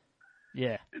difficult.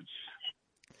 Yeah.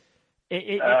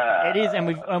 It is,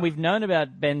 and we've known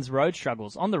about Ben's road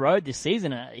struggles on the road this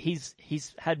season.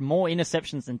 He's had more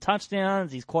interceptions than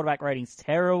touchdowns. His quarterback rating's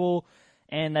terrible,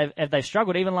 and they've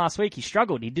struggled. Even last week, he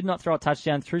struggled. He did not throw a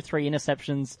touchdown, threw 3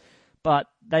 interceptions, but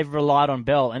they've relied on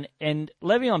Bell. And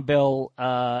Le'Veon Bell,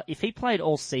 if he played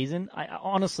all season, I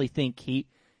honestly think he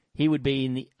would be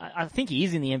in the. I think he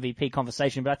is in the MVP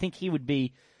conversation, but I think he would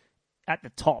be at the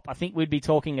top. I think we'd be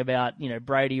talking about,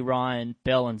 Brady, Ryan,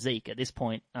 Bell, and Zeke at this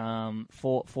point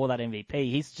for that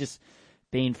MVP. He's just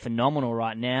been phenomenal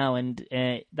right now, and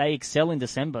they excel in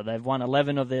December. They've won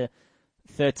 11 of the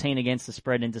 13 against the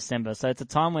spread in December. So it's a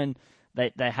time when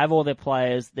they have all their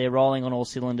players, they're rolling on all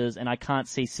cylinders, and I can't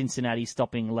see Cincinnati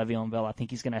stopping Le'Veon Bell. I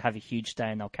think he's going to have a huge day,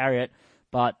 and they'll carry it.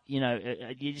 But,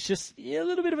 it's just a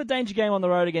little bit of a danger game on the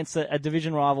road against a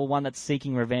division rival, one that's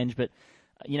seeking revenge, but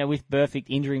with Burfict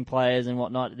injuring players and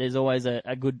whatnot, there's always a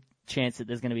good chance that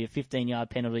there's going to be a 15-yard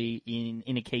penalty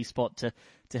in a key spot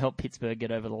to help Pittsburgh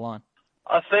get over the line.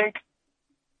 I think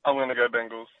I'm going to go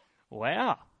Bengals.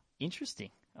 Wow, interesting.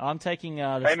 I'm taking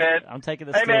I'm taking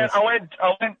the Steelers. Hey man,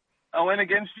 I went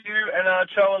against you and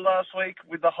Choa last week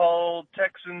with the whole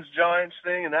Texans Giants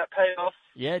thing, and that paid off.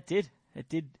 Yeah, it did. It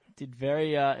did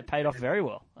very. It paid off very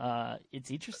well.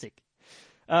 It's interesting.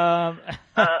 Well,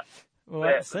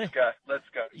 let's go.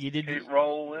 You did keep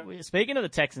rolling. Speaking of the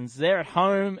Texans, they're at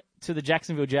home to the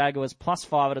Jacksonville Jaguars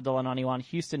 +5 at $1.91.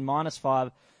 Houston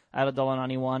 -5 at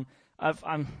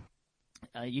 $1.91.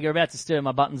 You're about to stir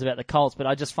my buttons about the Colts, but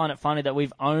I just find it funny that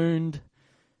we've owned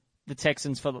the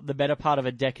Texans for the better part of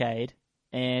a decade,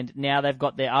 and now they've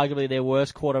got arguably their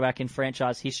worst quarterback in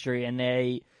franchise history, and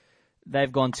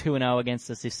they've gone 2-0 against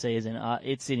us this season.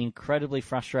 It's an incredibly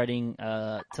frustrating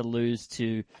to lose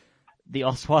to the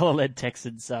Osweiler-led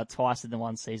Texans twice in the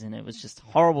one season. It was just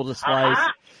horrible displays.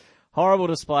 Horrible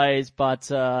displays, but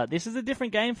this is a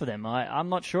different game for them. I'm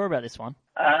not sure about this one.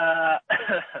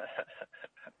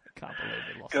 Can't believe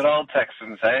they lost. Good old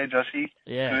Texans, eh, Joshy?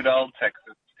 Yeah. Good old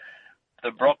Texans. The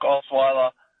Brock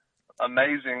Osweiler,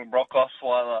 amazing Brock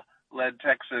Osweiler-led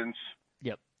Texans.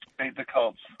 Yep. beat the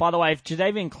Colts. By the way, if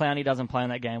Jadeveon Clowney doesn't play in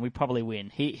that game, we probably win.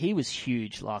 He was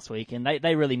huge last week, and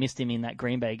they really missed him in that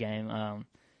Green Bay game.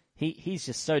 He's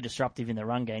just so disruptive in the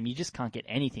run game. You just can't get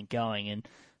anything going, and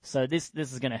so this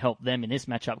is going to help them in this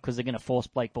matchup because they're going to force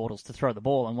Blake Bortles to throw the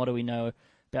ball. And what do we know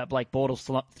about Blake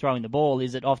Bortles throwing the ball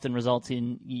is it often results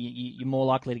in you're more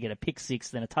likely to get a pick six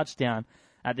than a touchdown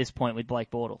at this point with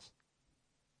Blake Bortles.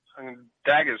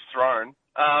 Daggers thrown.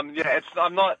 I'm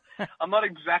not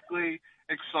exactly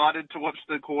excited to watch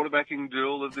the quarterbacking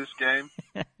duel of this game.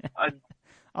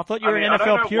 I thought you were an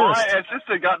NFL purist. Why. It's just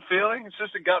a gut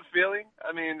feeling.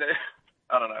 I mean,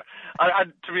 I don't know.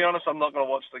 To be honest, I'm not going to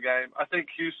watch the game. I think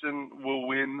Houston will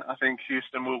win. I think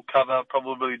Houston will cover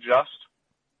probably just.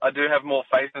 I do have more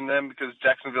faith in them because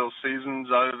Jacksonville's season's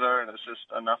over and it's just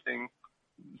a nothing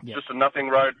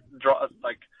road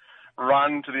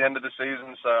run to the end of the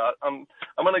season. So I'm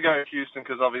going to go Houston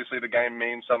because obviously the game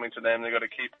means something to them. They've got to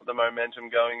keep the momentum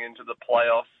going into the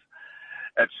playoff,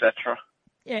 etc.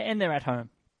 Yeah, and they're at home.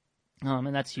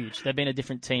 And that's huge. They've been a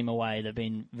different team away. They've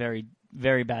been very,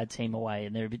 very bad team away,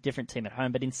 and they're a different team at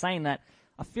home. But in saying that,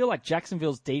 I feel like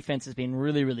Jacksonville's defense has been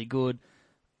really, really good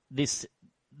this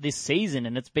season,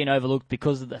 and it's been overlooked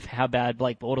because of how bad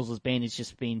Blake Bortles has been. He's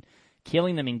just been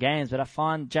killing them in games. But I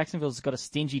find Jacksonville's got a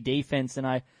stingy defense, and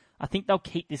I think they'll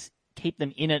keep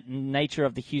them in it. And the nature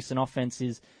of the Houston offense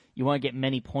is you won't get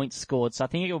many points scored. So I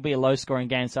think it will be a low-scoring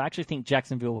game. So I actually think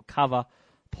Jacksonville will cover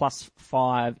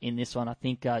 +5 in this one. I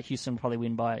think Houston will probably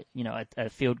win by a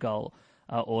field goal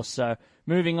or so.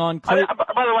 Moving on. By the way,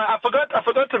 I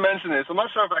forgot to mention this. I'm not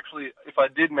sure if I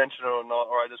did mention it or not,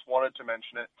 or I just wanted to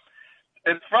mention it.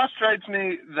 It frustrates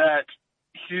me that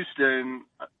Houston,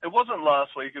 it wasn't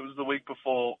last week, it was the week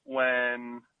before,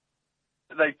 when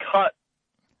they cut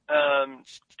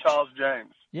Charles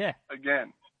James. Yeah.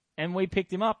 Again. And we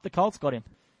picked him up. The Colts got him.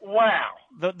 Wow.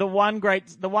 The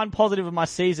one positive of my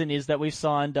season is that we've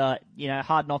signed,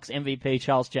 Hard Knocks MVP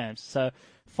Charles James. So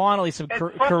finally some charisma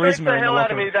in the locker room. It frustrates the hell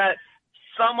out of me that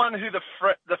someone who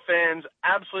the fans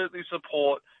absolutely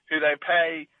support, who they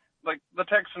pay, like the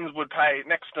Texans would pay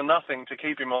next to nothing to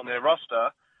keep him on their roster.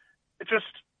 It's just,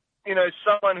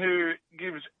 someone who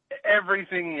gives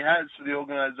everything he has to the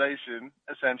organization,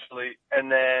 essentially,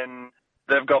 and then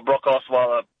they've got Brock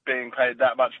Osweiler being paid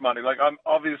that much money. Like,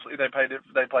 obviously they play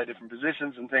different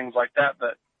positions and things like that,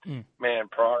 but man,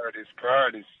 priorities.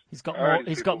 He's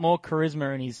got more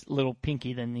charisma in his little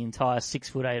pinky than the entire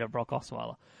 6'8" of Brock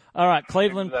Osweiler. All right,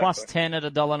 Cleveland +10 at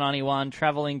 $1.91,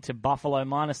 traveling to Buffalo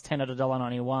 -10 at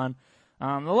 $1.91.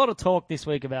 A lot of talk this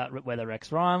week about whether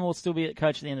Rex Ryan will still be at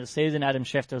coach at the end of the season. Adam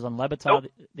Schefter was on Lebatard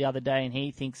the other day, and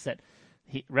he thinks that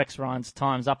Rex Ryan's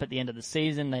time's up at the end of the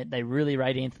season. They really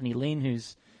rate Anthony Lynn,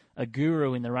 who's a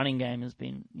guru in the running game, has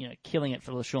been killing it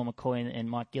for LaShawn McCoy and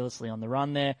Mike Gillislee on the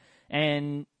run there.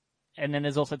 And then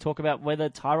there's also talk about whether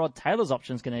Tyrod Taylor's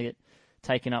option is going to get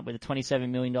taken up with a $27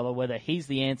 million, whether he's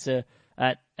the answer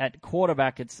at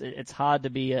quarterback. It's hard to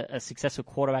be a successful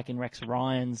quarterback in Rex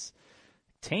Ryan's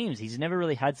teams. He's never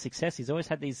really had success. He's always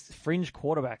had these fringe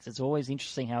quarterbacks. It's always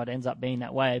interesting how it ends up being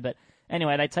that way. But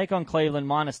anyway, they take on Cleveland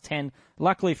 -10.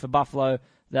 Luckily for Buffalo,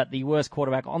 that the worst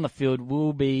quarterback on the field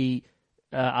will be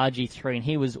RG3, and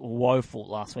he was woeful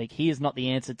last week. He is not the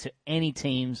answer to any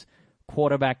team's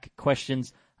quarterback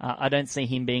questions. I don't see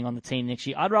him being on the team next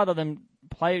year. I'd rather them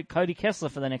play Cody Kessler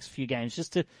for the next few games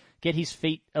just to get his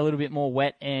feet a little bit more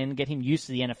wet and get him used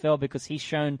to the NFL, because he's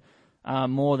shown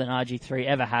more than RG3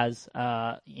 ever has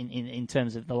in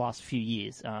terms of the last few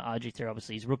years. RG3,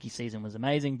 obviously, his rookie season was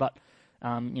amazing, but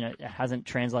it hasn't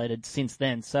translated since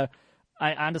then. So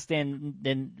I understand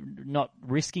then not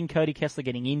risking Cody Kessler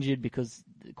getting injured because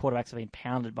the quarterbacks have been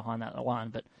pounded behind that line,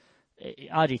 but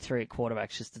RG3 at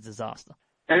quarterback's just a disaster.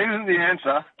 It isn't the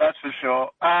answer, that's for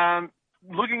sure.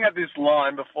 Looking at this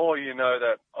line before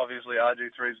that obviously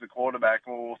RG3 is the quarterback,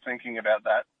 and we're thinking about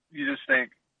that, you just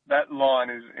think that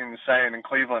line is insane, and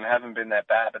Cleveland haven't been that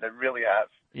bad, but they really have.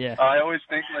 Yeah. I always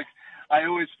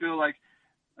feel like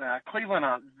Cleveland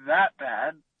aren't that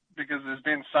bad, because there's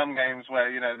been some games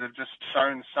where, they've just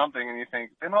shown something and you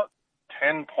think they're not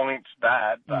 10 points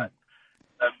bad, but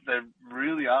they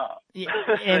really are. Yeah,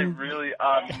 they really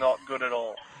are not good at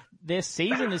all. Their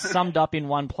season is summed up in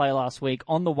one play last week.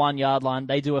 On the 1 yard line,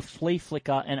 they do a flea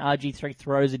flicker and RG3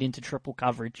 throws it into triple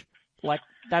coverage. Like,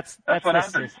 that's what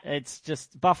happens. It's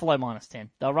just Buffalo -10.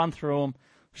 They'll run through them.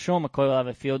 Sean McCoy will have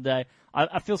a field day.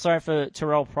 I feel sorry for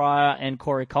Terrell Pryor and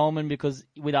Corey Coleman, because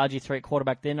with RG3 at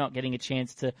quarterback, they're not getting a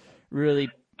chance to really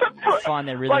find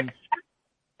their rhythm. Like,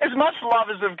 as much love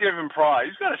as they've given Pryor,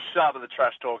 he's got to shut up the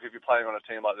trash talk if you're playing on a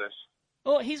team like this.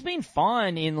 Well, he's been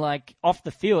fine in, like, off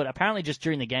the field. Apparently just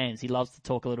during the games he loves to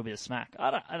talk a little bit of smack.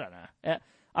 I don't know.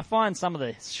 I find some of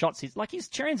the shots he's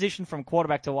transitioned from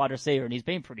quarterback to wide receiver, and he's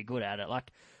been pretty good at it.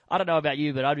 Like, I don't know about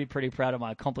you, but I'd be pretty proud of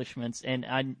my accomplishments.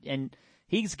 And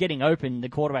he's getting open. The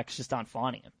quarterbacks just aren't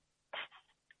finding him.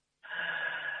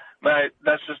 Mate,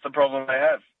 that's just the problem they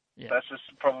have. Yeah. That's just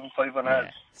the problem Cleveland has.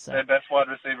 So. Their best wide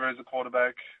receiver is a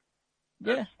quarterback.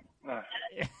 Yeah.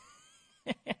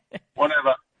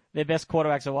 Whatever. Their best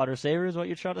quarterback's a wide receiver is what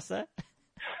you're trying to say?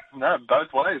 No,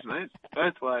 both ways, mate.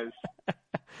 Both ways.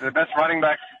 Their best running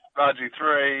back's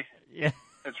RG3. Yeah.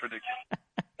 It's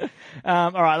ridiculous.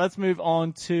 All right, let's move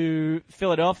on to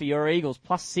Philadelphia. Your Eagles,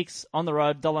 +6 on the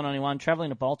road, $1.91. Traveling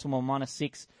to Baltimore,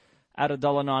 -6 at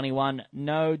 $1.91.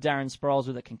 No Darren Sproles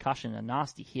with a concussion, a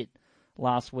nasty hit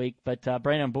last week. But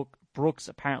Brandon Brooks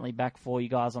apparently back for you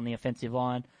guys on the offensive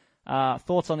line.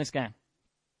 Thoughts on this game?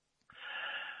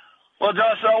 Well,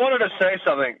 Josh, I wanted to say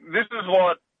something. This is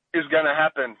what is going to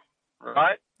happen,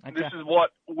 right? Okay. This is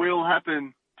what will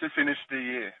happen to finish the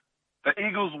year. The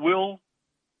Eagles will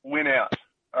win out,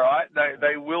 all right?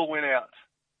 They will win out.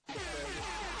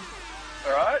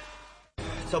 All right?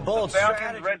 So bold the Falcons,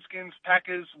 strategy. Redskins,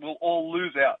 Packers will all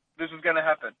lose out. This is going to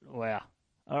happen. Wow.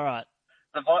 All right.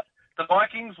 The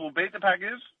Vikings will beat the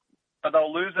Packers, but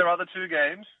they'll lose their other two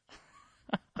games.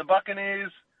 The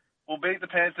Buccaneers will beat the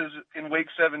Panthers in Week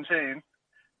 17,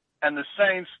 and the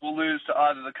Saints will lose to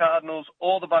either the Cardinals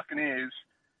or the Buccaneers,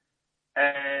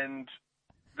 and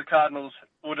the Cardinals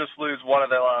will just lose one of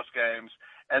their last games.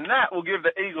 And that will give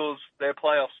the Eagles their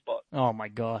playoff spot. Oh, my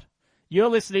God. You're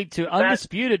listening to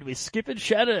Undisputed with Skip and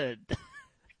Shannon.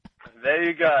 There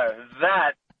you go.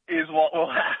 That is what will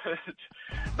happen.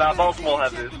 Now, Baltimore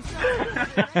have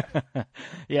this.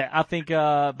 Yeah, I think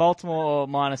Baltimore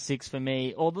 -6 for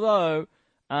me. Although,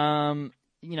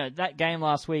 that game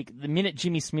last week, the minute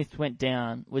Jimmy Smith went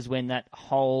down was when that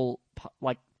whole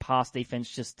pass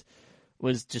defense just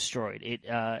was destroyed.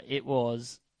 It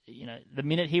was, the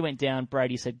minute he went down,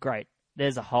 Brady said, "Great,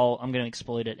 there's a hole. I'm going to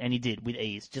exploit it," and he did with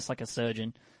ease, just like a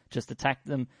surgeon. Just attacked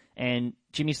them, and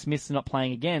Jimmy Smith's not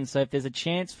playing again. So if there's a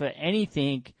chance for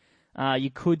anything, you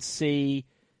could see,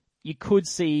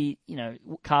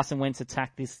 Carson Wentz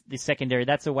attack this secondary.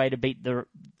 That's a way to beat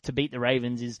the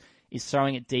Ravens is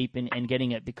throwing it deep and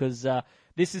getting it, because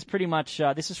this is pretty much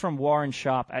this is from Warren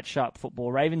Sharp at Sharp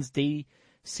Football. Ravens D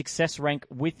success rank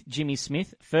with Jimmy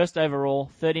Smith, first overall,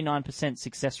 39%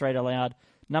 success rate allowed,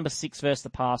 number 6 versus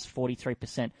the pass,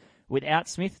 43%. Without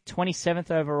Smith, 27th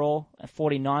overall,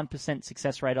 49%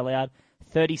 success rate allowed,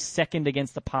 32nd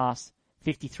against the pass,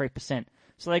 53%.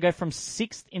 So they go from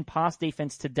 6th in pass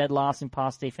defense to dead last in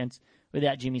pass defense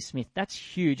without Jimmy Smith. That's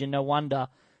huge, and no wonder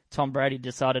Tom Brady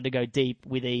decided to go deep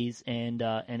with ease and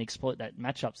exploit that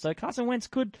matchup. So Carson Wentz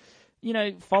could,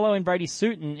 follow in Brady's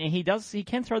suit, and he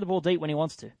can throw the ball deep when he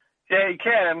wants to. Yeah, he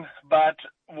can, but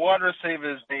wide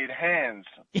receivers need hands,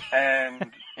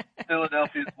 and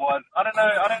Philadelphia's wide. I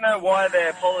don't know why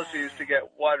their policy is to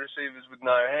get wide receivers with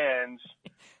no hands.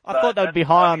 I thought that would be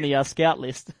high on the scout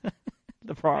list.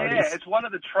 The priorities. Yeah, it's one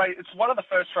of the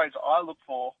first traits I look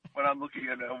for when I'm looking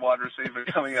at a wide receiver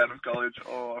coming out of college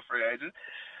or a free agent.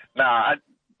 Nah,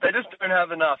 they just don't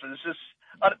have enough. It's just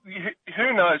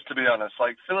who knows, to be honest.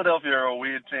 Like, Philadelphia are a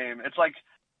weird team. It's like,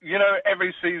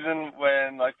 every season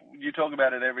when, you talk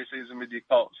about it every season with your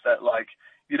Colts, that,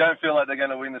 you don't feel like they're going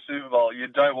to win the Super Bowl. You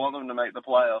don't want them to make the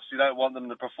playoffs. You don't want them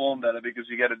to perform better because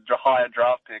you get a higher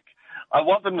draft pick. I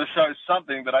want them to show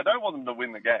something, but I don't want them to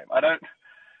win the game. I don't,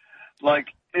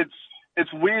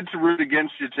 it's weird to root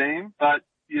against your team, but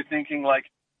you're thinking,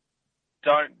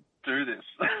 don't do this.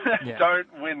 Yeah.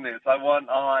 Don't win this. I want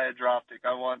a higher draft pick.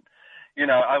 I want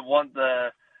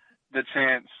the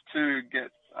chance to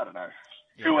get, I don't know,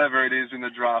 whoever it is in the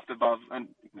draft above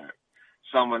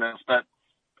someone else. But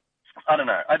I don't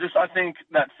know. I think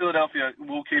that Philadelphia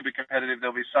will keep it competitive.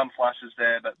 There'll be some flashes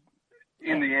there, but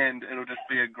in the end, it'll just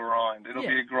be a grind. It'll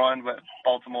be a grind where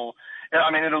Baltimore,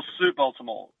 it'll suit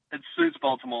Baltimore. It suits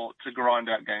Baltimore to grind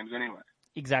out games anyway.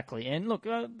 Exactly. And look,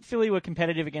 Philly were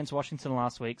competitive against Washington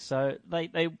last week, so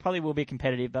they probably will be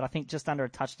competitive, but I think just under a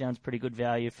touchdown is pretty good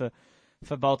value for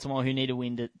Baltimore, who need a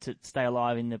win to stay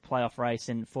alive in the playoff race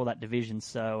and for that division.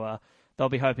 So they'll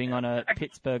be hoping on a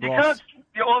Pittsburgh loss.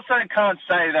 You also can't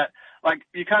say that,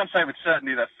 you can't say with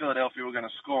certainty that Philadelphia were going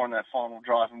to score on that final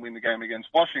drive and win the game against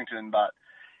Washington, but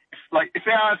if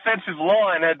our offensive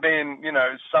line had been,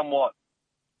 somewhat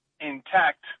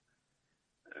intact,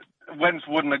 Wentz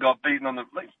wouldn't have got beaten on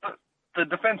the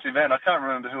defensive end. I can't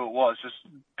remember who it was. Just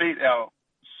beat our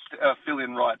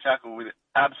fill-in right tackle with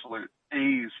absolute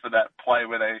ease for that play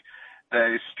where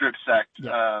they strip sacked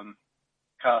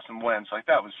Carson Wentz. Like,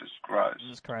 that was just gross. It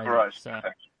was crazy. Gross. So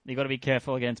you've got to be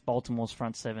careful against Baltimore's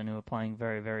front seven, who are playing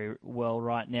very, very well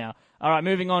right now. All right,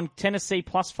 moving on. Tennessee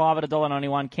 +5 at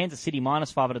 $1.91. Kansas City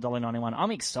 -5 at $1.91.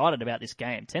 I'm excited about this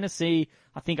game. Tennessee,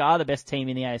 I think, are the best team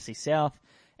in the AFC South,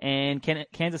 and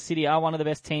Kansas City are one of the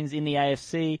best teams in the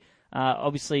AFC.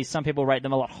 Obviously, some people rate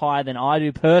them a lot higher than I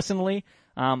do personally.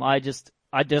 I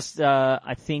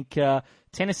think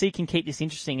Tennessee can keep this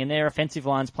interesting, and their offensive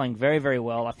line's playing very, very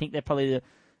well. I think they're probably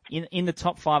in the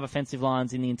top 5 offensive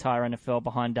lines in the entire NFL,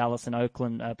 behind Dallas and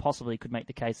Oakland. Possibly could make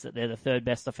the case that they're the third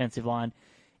best offensive line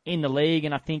in the league,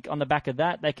 and I think on the back of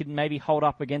that, they could maybe hold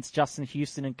up against Justin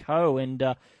Houston and co. and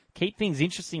keep things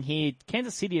interesting here.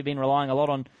 Kansas City have been relying a lot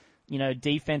on,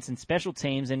 defense and special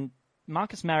teams, and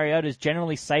Marcus Mariota is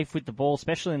generally safe with the ball,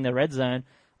 especially in the red zone.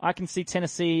 I can see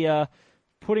Tennessee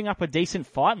putting up a decent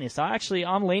fight in this.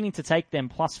 I'm leaning to take them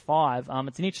 +5.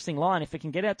 It's an interesting line. If it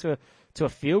can get out to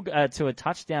a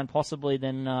touchdown possibly,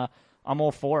 then I'm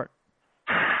all for it.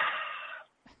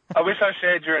 I wish I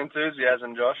shared your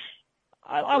enthusiasm, Josh.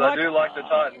 I do like the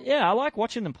Titans. Yeah, I like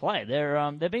watching them play.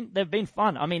 They've been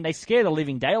fun. I mean, they scare the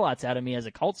living daylights out of me as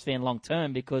a Colts fan long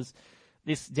term, because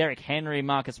this Derrick Henry,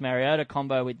 Marcus Mariota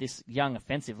combo with this young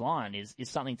offensive line is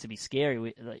something to be scary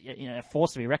with, a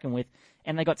force to be reckoned with.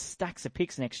 And they got stacks of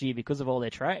picks next year because of all their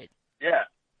trade. Yeah,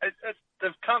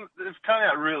 they've come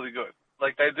out really good.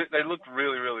 Like, they look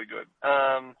really, really good.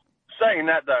 Saying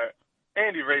that though,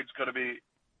 Andy Reid's got to be.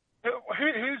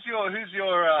 Who's your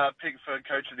pick for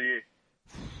Coach of the Year?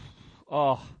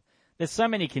 Oh, there's so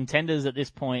many contenders at this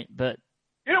point, but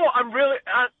you know what? I'm really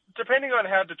depending on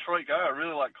how Detroit go, I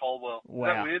really like Caldwell. Wow.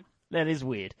 Is that weird? That is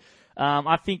weird.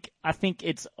 I think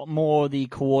it's more the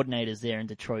coordinators there in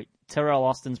Detroit. Terrell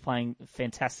Austin's playing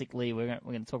fantastically. We're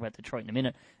going to talk about Detroit in a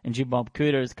minute, and Jim Bob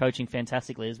Cooter is coaching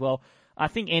fantastically as well. I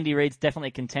think Andy Reid's definitely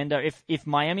a contender. If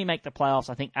Miami make the playoffs,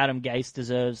 I think Adam Gase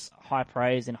deserves high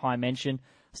praise and high mention.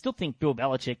 I still think Bill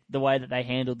Belichick, the way that they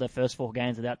handled the first 4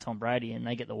 games without Tom Brady, and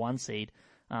they get the 1 seed.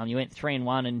 You went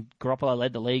 3-1, and Garoppolo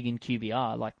led the league in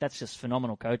QBR. Like, that's just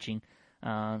phenomenal coaching.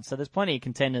 So there's plenty of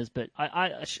contenders, but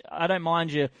I don't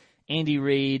mind your Andy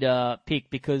Reid pick,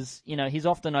 because he's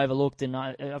often overlooked, and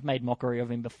I've made mockery of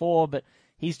him before, but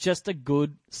he's just a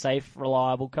good, safe,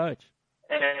 reliable coach.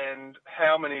 And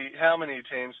how many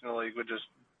teams in the league would just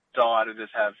die to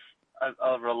just have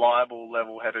a reliable,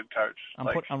 level-headed coach?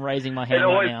 I'm raising my hand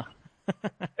right now.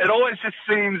 It always just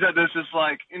seems that there's just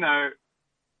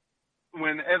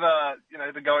whenever,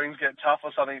 the goings get tough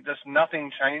or something, just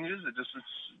nothing changes. It's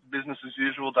business as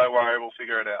usual. Don't worry, we'll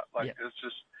figure it out.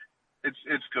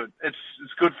 It's good.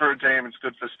 It's good for a team. It's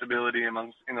good for stability in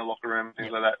the locker room and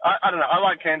things like that. I don't know. I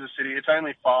like Kansas City. It's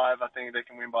only 5. I think they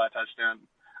can win by a touchdown.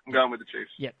 I'm going with the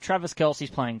Chiefs. Yeah, Travis Kelce's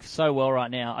playing so well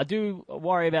right now. I do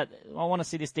worry about. I want to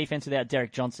see this defense without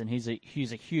Derek Johnson. He's a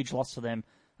huge loss for them.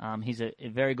 He's a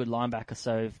very good linebacker.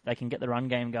 So if they can get the run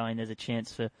game going, there's a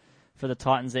chance for the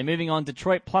Titans. They're moving on.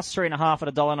 Detroit +3.5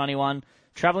 at $1.91.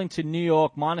 Traveling to New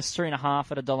York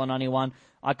 -3.5 at $1.91.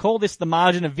 I call this the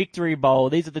margin of victory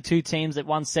bowl. These are the 2 teams that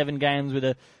won 7 games with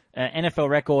a NFL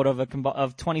record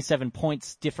of 27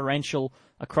 points differential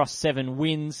across 7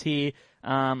 wins here.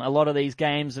 A lot of these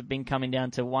games have been coming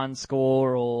down to 1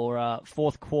 score or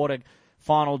fourth quarter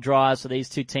final drives for these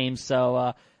 2 teams.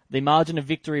 So the margin of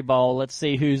victory bowl. Let's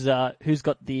see who's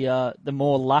got the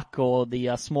more luck or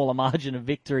the smaller margin of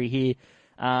victory here.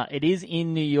 It is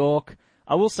in New York.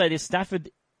 I will say this: Stafford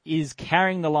is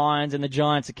carrying the Lions, and the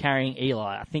Giants are carrying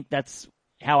Eli. I think that's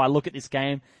how I look at this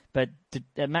game. But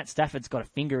Matt Stafford's got a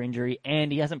finger injury,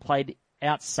 and he hasn't played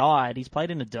outside. He's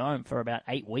played in a dome for about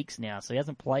 8 weeks now, so he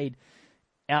hasn't played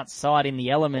outside in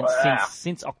the elements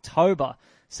since October.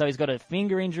 So he's got a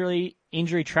finger injury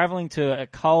traveling to a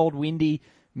cold, windy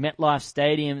MetLife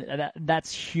Stadium.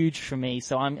 That's huge for me.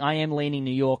 So I am leaning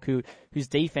New York, whose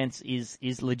defense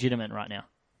is legitimate right now.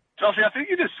 Joshie, I think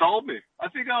you just sold me. I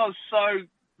think I was so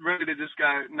ready to just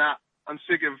go, nah, I'm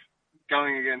sick of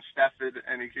going against Stafford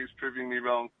and he keeps proving me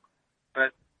wrong.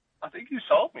 But I think you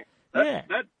sold me.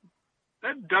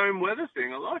 That dome weather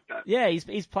thing, I like that. Yeah,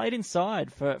 he's played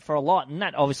inside for a lot, and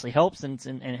that obviously helps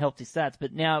and helped his stats.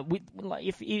 But now,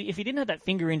 if he didn't have that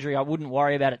finger injury, I wouldn't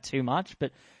worry about it too much.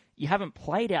 But you haven't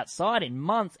played outside in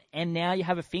months, and now you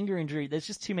have a finger injury. There's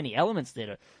just too many elements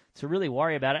there to really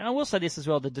worry about it. And I will say this as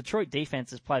well: the Detroit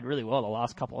defense has played really well the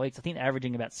last couple of weeks. I think they're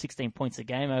averaging about 16 points a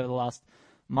game over the last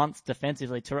month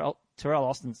defensively. Terrell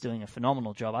Austin's doing a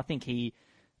phenomenal job. I think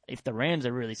if the Rams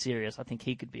are really serious, I think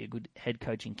he could be a good head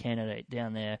coaching candidate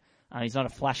down there. He's not a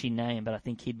flashy name, but I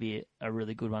think he'd be a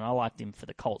really good one. I liked him for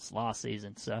the Colts last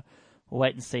season, so we'll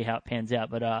wait and see how it pans out.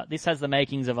 But this has the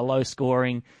makings of a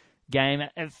low-scoring game.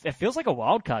 It feels like a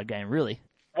wild card game, really.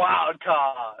 Wild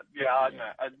card. Yeah, I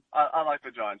know. I like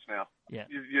the Giants now. Yeah.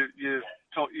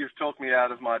 You've talked me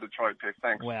out of my Detroit pick.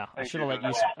 Thanks. Wow. I Thank should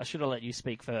have let you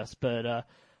speak first, but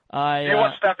you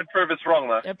watch Stafford prove it's wrong,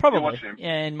 though. Yeah, probably. You watch him. Yeah,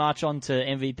 and march on to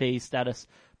MVP status.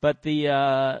 But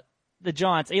the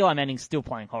Giants, Eli Manning's still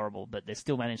playing horrible, but they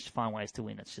still managed to find ways to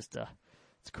win. It's just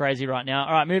it's crazy right now.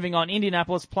 All right, moving on.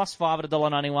 Indianapolis +5 at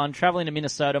 $1.91. Traveling to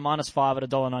Minnesota -5 at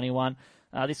 $1.91.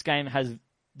 This game has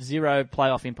zero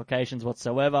playoff implications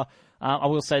whatsoever. I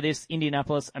will say this,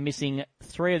 Indianapolis are missing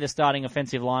 3 of their starting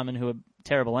offensive linemen who are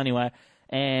terrible anyway,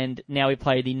 and now we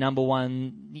play the number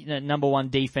one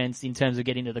defense in terms of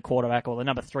getting to the quarterback, or the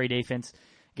number 3 defense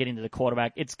getting to the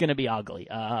quarterback. It's going to be ugly.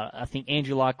 I think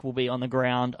Andrew Luck will be on the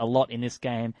ground a lot in this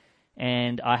game,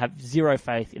 and I have zero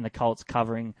faith in the Colts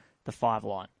covering the 5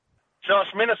 line. Josh,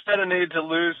 Minnesota need to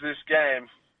lose this game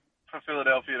for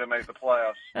Philadelphia to make the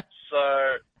playoffs.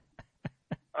 So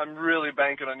I'm really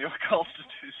banking on your Colts to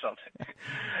do something.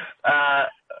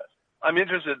 I'm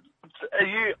interested.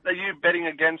 Are you betting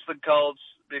against the Colts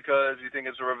because you think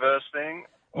it's a reverse thing?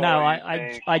 No,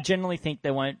 I generally think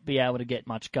they won't be able to get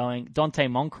much going. Dante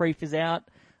Moncrief is out,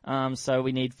 so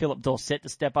we need Philip Dorsett to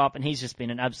step up, and he's just been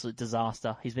an absolute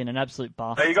disaster. He's been an absolute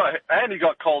bust. He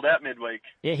got called out midweek.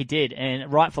 Yeah, he did,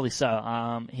 and rightfully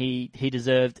so. He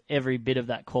deserved every bit of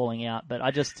that calling out, but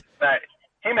I just... Mate,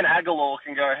 him and Aguilar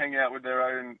can go hang out with their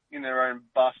own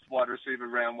bust wide receiver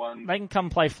round 1. They can come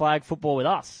play flag football with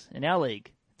us in our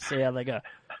league. See how they go.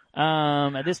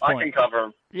 At this point, I can cover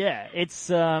them. Yeah, it's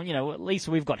at least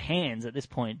we've got hands at this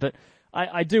point. But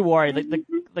I do worry.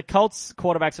 The Colts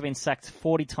quarterbacks have been sacked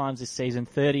 40 times this season,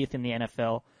 30th in the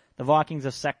NFL. The Vikings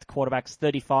have sacked quarterbacks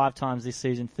 35 times this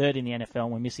season, 3rd in the NFL,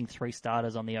 and we're missing 3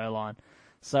 starters on the O-line.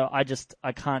 So I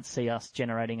can't see us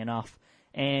generating enough.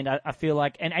 And I feel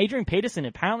like, and Adrian Peterson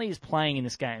apparently is playing in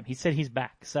this game. He said he's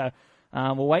back. So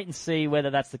we'll wait and see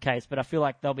whether that's the case. But I feel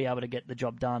like they'll be able to get the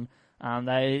job done.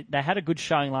 They had a good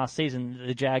showing last season.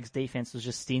 The Jags defense was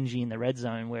just stingy in the red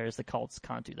zone, whereas the Colts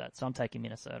can't do that. So I'm taking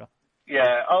Minnesota.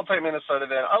 Yeah, I'll take Minnesota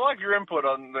then. I like your input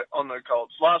on the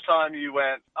Colts. Last time you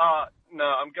went, no,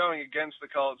 I'm going against the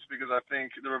Colts because I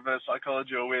think the reverse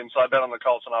psychology will win. So I bet on the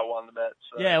Colts and I won the bet.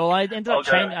 So yeah, well, I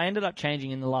ended up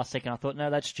changing in the last second. I thought, no,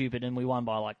 that's stupid, and we won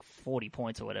by like 40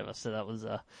 points or whatever. So that was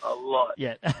a lot.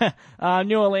 Yeah.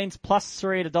 New Orleans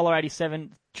 +3 at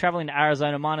 $1.87. Traveling to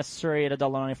Arizona -3 at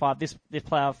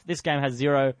 $1.95. This game has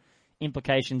zero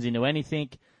implications into anything.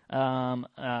 So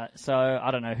I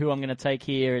don't know who I'm going to take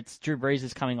here. It's Drew Brees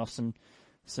is coming off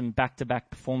some back-to-back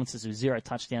performances with 0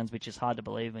 touchdowns, which is hard to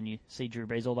believe when you see Drew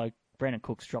Brees, although Brandon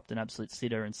Cooks dropped an absolute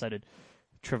sitter, and so did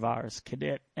Travaris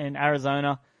Cadet. And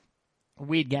Arizona,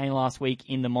 weird game last week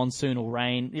in the monsoonal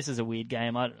rain. This is a weird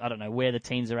game. I don't know where the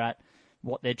teams are at,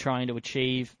 what they're trying to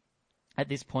achieve at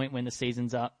this point when the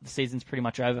season's pretty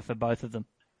much over for both of them.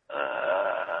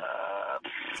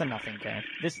 It's a nothing game.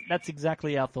 That's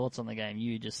exactly our thoughts on the game.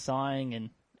 You just sighing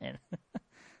and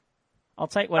I'll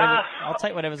take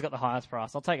whatever's got the highest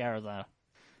price. I'll take Arizona.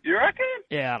 You reckon?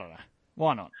 Yeah, I don't know.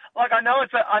 Why not? Like I know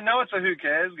it's a who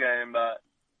cares game, but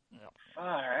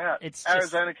far out.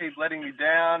 Arizona keeps letting me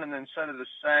down, and then so do the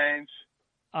Saints.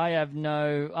 I have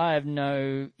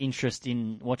no interest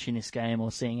in watching this game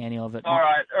or seeing any of it. All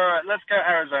right, let's go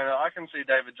Arizona. I can see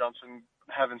David Johnson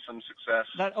having some success.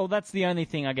 That's the only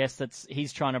thing, I guess,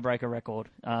 he's trying to break a record.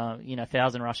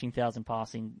 1,000 rushing, 1,000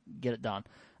 passing, get it done.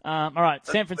 All right,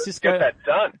 San Francisco. Get that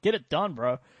done. Get it done,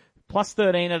 bro.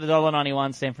 +13 at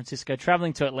 $1.91, San Francisco.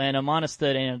 Traveling to Atlanta,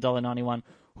 -13 at $1.91.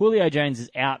 Julio Jones is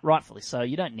out, rightfully so.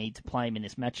 You don't need to play him in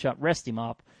this matchup. Rest him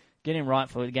up. Get him right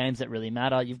for the games that really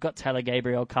matter. You've got Taylor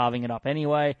Gabriel carving it up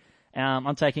anyway.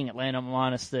 I'm taking Atlanta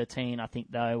 -13. I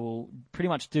think they will pretty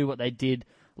much do what they did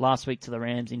last week to the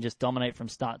Rams and just dominate from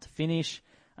start to finish.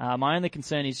 My only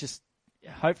concern is just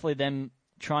hopefully them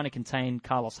trying to contain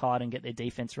Carlos Hyde and get their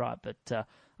defense right. But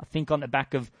I think on the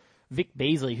back of Vic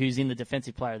Beasley, who's in the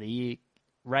Defensive Player of the Year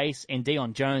race, and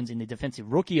Deion Jones in the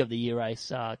Defensive Rookie of the Year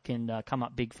race, can come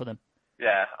up big for them.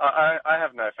 Yeah, I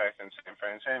have no faith in San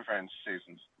Fran. San Fran's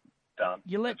season's done.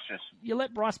 You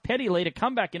let Bryce Petty lead a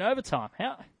comeback in overtime.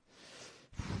 How?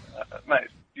 Mate,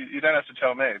 you don't have to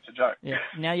tell me. It's a joke. Yeah.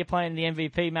 Now you're playing the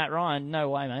MVP, Matt Ryan. No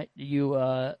way, mate.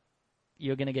 You're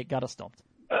going to get gutter stomped.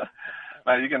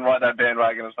 Mate, you can ride that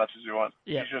bandwagon as much as you want.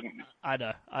 Yeah. You shouldn't. I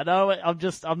know.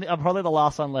 I'm probably the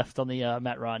last one left on the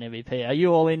Matt Ryan MVP. Are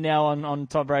you all in now on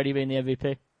Tom Brady being the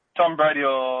MVP? Tom Brady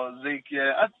or Zeke,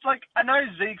 yeah. It's like, I know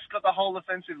Zeke's got the whole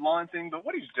offensive line thing, but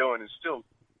what he's doing is still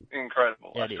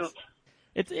incredible. Yeah, it is.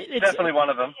 It's definitely one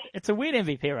of them. It's a weird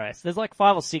MVP race. There's like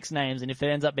 5 or 6 names, and if it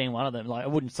ends up being one of them, like, it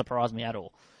wouldn't surprise me at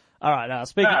all. All right.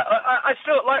 Speaking. No,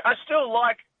 I still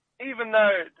like, even though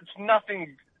it's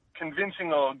nothing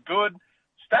convincing or good,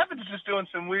 Stafford's just doing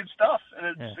some weird stuff, and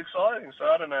it's exciting. So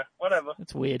I don't know, whatever.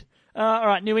 It's weird. All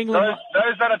right, New England.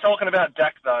 Those that are talking about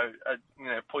Dak though,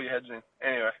 pull your heads in.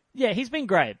 Anyway. Yeah, he's been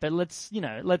great, but let's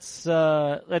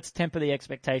temper the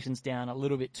expectations down a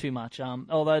little bit too much.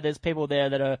 Although there's people there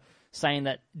that are saying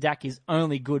that Dak is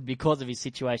only good because of his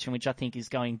situation, which I think is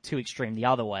going too extreme the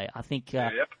other way. I think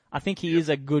he is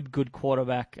a good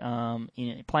quarterback,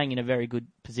 playing in a very good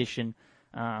position.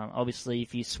 Obviously,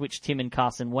 if you switched him and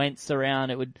Carson Wentz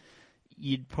around,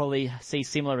 you'd probably see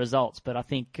similar results. But I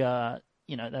think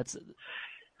that's.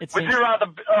 Would you rather?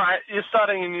 All right, you're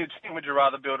starting a new team. Would you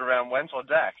rather build around Wentz or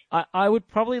Dak? I would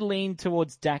probably lean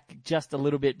towards Dak just a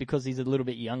little bit because he's a little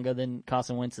bit younger than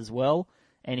Carson Wentz as well,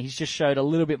 and he's just showed a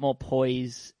little bit more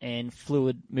poise and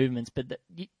fluid movements. But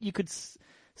you could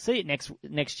see it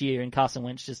next year in Carson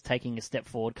Wentz just taking a step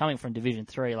forward, coming from Division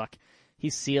III. Like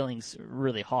his ceiling's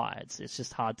really high. It's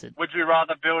just hard to. Would you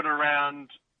rather build around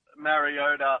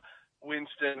Mariota,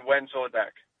 Winston, Wentz, or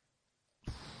Dak?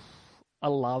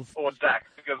 Or Dak.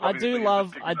 I do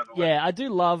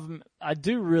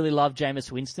really love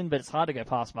Jameis Winston, but it's hard to go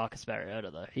past Marcus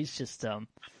Mariota though. He's just,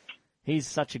 he's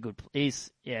such a good,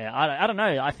 I don't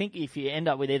know. I think if you end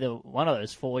up with either one of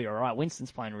those four, you're all right.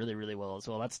 Winston's playing really, really well as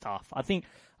well. That's tough. I think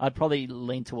I'd probably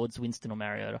lean towards Winston or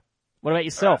Mariota. What about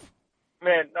yourself?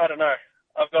 Man, I don't know.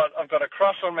 I've got a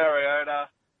crush on Mariota.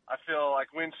 I feel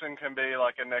like Winston can be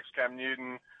like a next Cam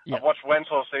Newton. Yeah. I've watched Wentz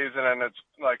all season and it's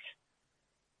like,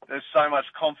 there's so much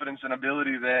confidence and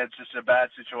ability there. It's just a bad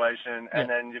situation. And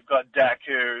then you've got Dak,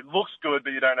 who looks good,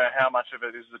 but you don't know how much of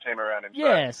it is the team around him.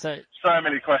 Yeah, so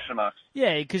many question marks.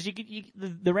 Yeah, because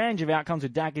the range of outcomes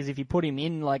with Dak is if you put him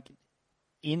in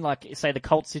say the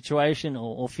Colts situation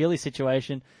or Philly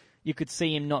situation, you could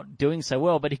see him not doing so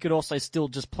well, but he could also still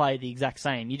just play the exact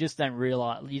same. You just don't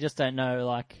know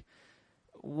like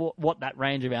what that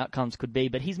range of outcomes could be,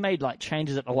 but he's made like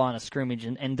changes at the line of scrimmage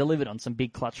and delivered on some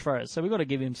big clutch throws. So we've got to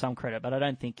give him some credit, but I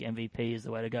don't think MVP is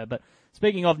the way to go. But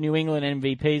speaking of New England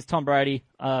MVPs, Tom Brady,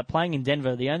 playing in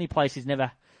Denver, the only place he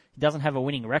doesn't have a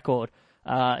winning record.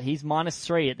 He's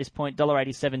 -3 at this point,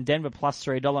 $1.87. Denver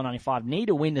 +3, $1.95. Need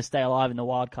a win to stay alive in the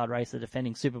wildcard race, the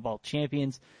defending Super Bowl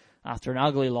champions, after an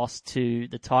ugly loss to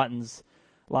the Titans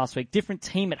last week. Different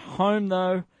team at home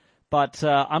though. But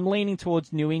I'm leaning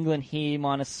towards New England here,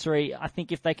 -3. I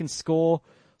think if they can score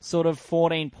sort of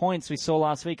 14 points we saw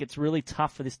last week, it's really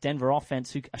tough for this Denver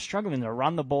offense, who are struggling to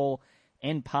run the ball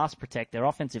and pass protect. Their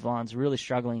offensive line's really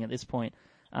struggling at this point.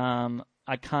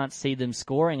 I can't see them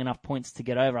scoring enough points to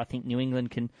get over. I think New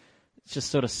England can just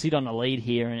sort of sit on a lead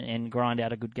here and grind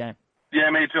out a good game. Yeah,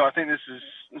 me too. I think this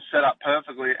is set up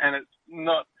perfectly, and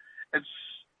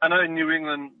I know New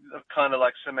England have kind of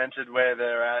like cemented where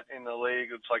they're at in the league.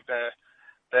 It's like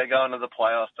they're going to the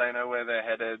playoffs. They know where they're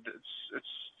headed. It's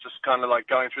just kind of like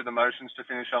going through the motions to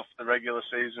finish off the regular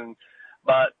season.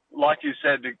 But like you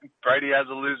said, Brady has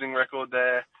a losing record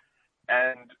there,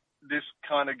 and this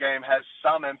kind of game has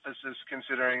some emphasis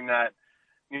considering that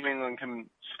New England can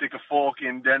stick a fork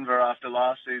in Denver after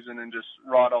last season and just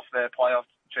write off their playoff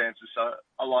chances. So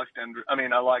I like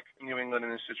New England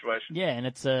in this situation. Yeah, and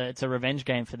it's a revenge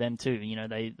game for them too. You know,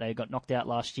 they got knocked out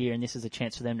last year, and this is a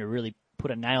chance for them to really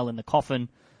put a nail in the coffin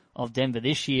of Denver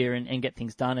this year and get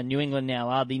things done. And New England now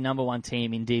are the number one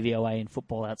team in DVOA and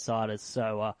Football Outsiders.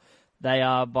 So they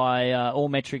are by all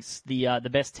metrics the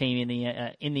best team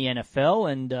in the NFL,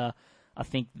 and I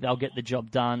think they'll get the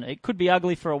job done. It could be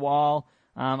ugly for a while.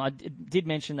 I did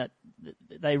mention that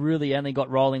they really only got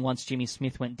rolling once Jimmy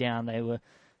Smith went down. They were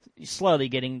slowly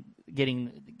getting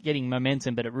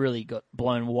momentum, but it really got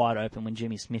blown wide open when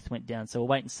Jimmy Smith went down. So we'll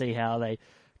wait and see how they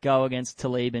go against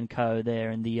Talib and co.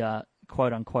 there in the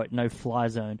quote-unquote no-fly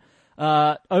zone.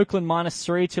 Oakland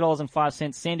 -3,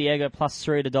 $2.05. San Diego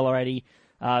 +3 at $1.80.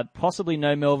 Possibly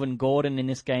no Melvin Gordon in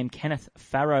this game. Kenneth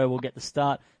Farrow will get the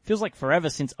start. Feels like forever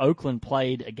since Oakland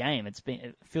played a game.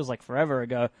 It feels like forever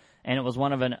ago, and it was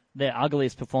one of their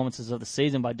ugliest performances of the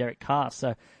season by Derek Carr.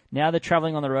 So now they're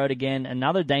traveling on the road again.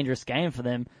 Another dangerous game for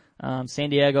them. San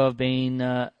Diego have been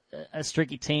a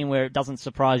streaky team where it doesn't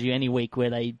surprise you any week where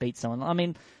they beat someone. I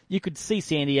mean, you could see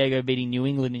San Diego beating New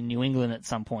England in New England at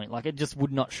some point. Like, it just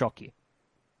would not shock you.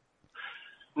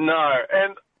 No,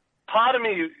 and part of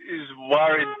me is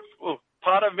worried. Well,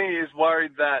 part of me is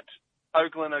worried that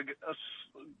Oakland are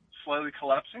slowly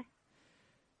collapsing.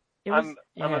 I'm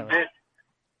a bit.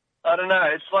 I don't know.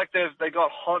 It's like they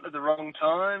got hot at the wrong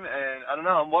time, and I don't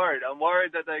know. I'm worried. I'm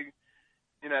worried that they've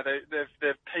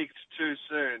peaked too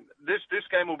soon. This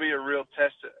game will be a real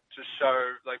test to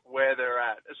show like where they're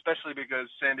at, especially because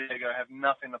San Diego have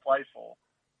nothing to play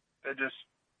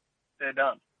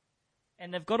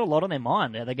And they've got a lot on their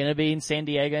mind. Are they going to be in San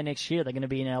Diego next year? Are they going to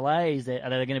be in LA? Are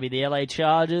they going to be the LA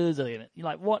Chargers? Are they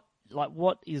what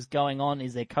is going on?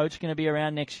 Is their coach going to be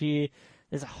around next year?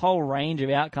 There's a whole range of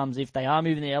outcomes. If they are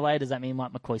moving to LA, does that mean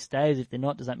Mike McCoy stays? If they're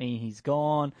not, does that mean he's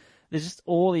gone? There's just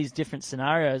all these different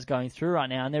scenarios going through right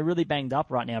now, and they're really banged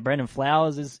up right now. Brandon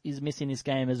Flowers is missing this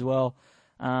game as well.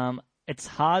 It's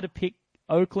hard to pick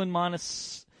Oakland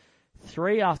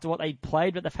 -3 after what they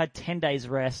played, but they've had 10 days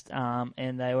rest,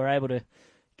 and they were able to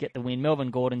get the win.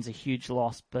 Melvin Gordon's a huge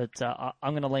loss, but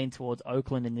I'm going to lean towards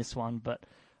Oakland in this one. But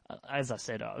as I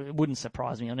said, it wouldn't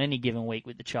surprise me on any given week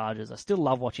with the Chargers. I still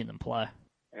love watching them play.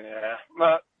 Yeah,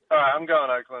 but all right, I'm going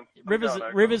Oakland.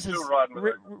 Rivers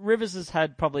has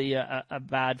had probably a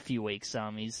bad few weeks.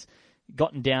 He's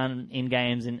gotten down in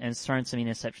games and thrown some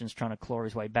interceptions trying to claw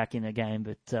his way back in the game,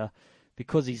 but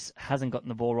because he hasn't gotten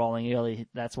the ball rolling early,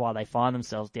 that's why they find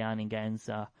themselves down in games.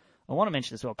 I want to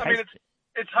mention as well. I mean,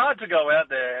 it's hard to go out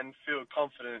there and feel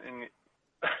confident in,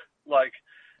 like,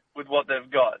 with what they've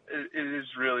got. It is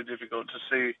really difficult to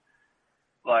see,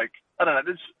 like, I don't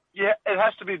know. Yeah, it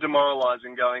has to be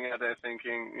demoralizing going out there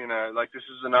thinking, you know, like this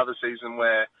is another season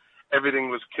where everything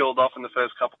was killed off in the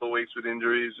first couple of weeks with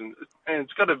injuries, and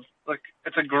it's got to, like,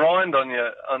 it's a grind on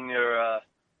your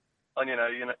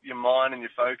mind and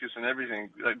your focus and everything.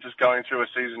 Like, just going through a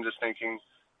season, just thinking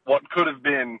what could have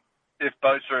been if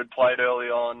Bosa had played early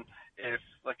on, if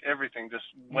like everything just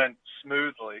went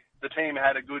smoothly. The team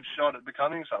had a good shot at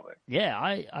becoming something. Yeah,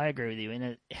 I agree with you.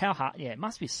 And how hard? Yeah, it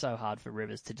must be so hard for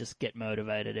Rivers to just get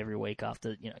motivated every week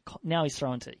after, you know, now he's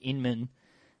throwing to Inman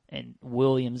and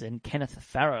Williams and Kenneth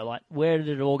Farrow. Like, where did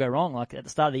it all go wrong? Like, at the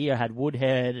start of the year, I had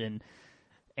Woodhead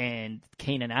and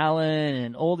Keenan Allen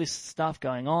and all this stuff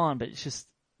going on, but it's just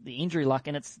the injury luck,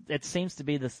 and it seems to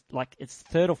be this, like, it's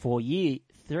 3 or 4 years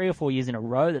in a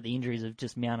row that the injuries have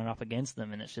just mounted up against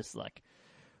them, and it's just like,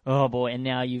 oh boy. And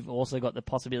now you've also got the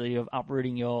possibility of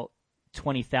uprooting your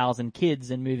 20,000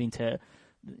 kids and moving to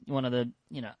one of the,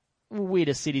 you know,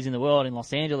 weirdest cities in the world in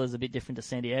Los Angeles, a bit different to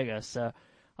San Diego. So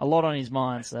a lot on his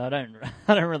mind, so I don't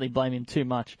really blame him too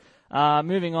much.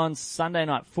 Moving on, Sunday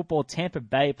Night Football, Tampa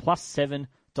Bay +7,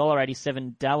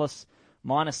 $1.87, Dallas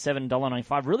 -$7,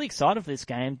 $1.95. Really excited for this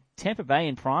game. Tampa Bay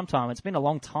in primetime. It's been a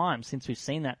long time since we've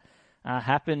seen that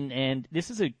happen, and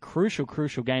this is a crucial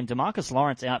game. DeMarcus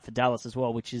Lawrence out for Dallas as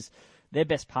well, which is their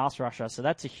best pass rusher, so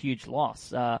that's a huge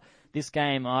loss. This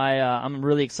game, I'm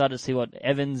really excited to see what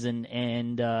Evans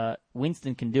and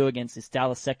Winston can do against this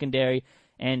Dallas secondary,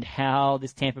 and how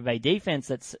this Tampa Bay defense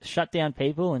that's shut down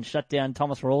people and shut down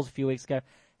Thomas Rawls a few weeks ago,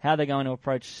 how they're going to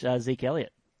approach Zeke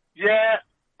Elliott. Yeah,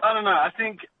 I don't know. I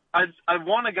think I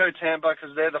want to go Tampa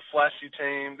because they're the flashy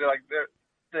team.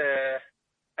 They're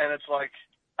and it's like,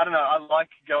 I don't know. I like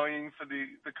going for the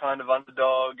kind of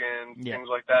underdog and things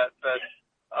like that. But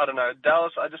I don't know.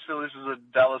 Dallas, I just feel this is a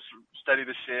Dallas steady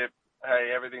the ship.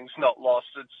 Hey, everything's not lost.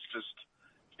 It's just,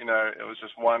 you know, it was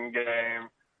just one game.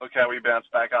 Look how we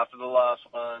bounced back after the last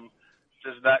one.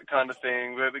 Just that kind of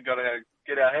thing. We've got to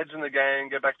get our heads in the game,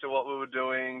 get back to what we were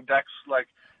doing.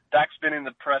 Dak's been in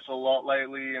the press a lot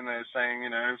lately, and they're saying, you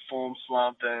know, form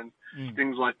slumped and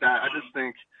things like that. I just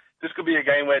think this could be a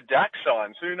game where Dak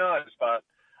shines. Who knows? But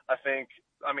I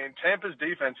mean, Tampa's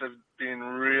defense has been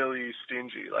really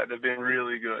stingy. Like, they've been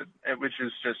really good, which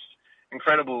is just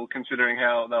incredible considering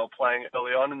how they were playing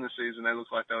early on in the season. They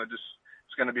looked like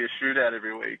it's going to be a shootout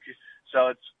every week. So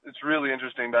it's really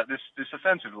interesting about this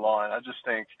offensive line. I just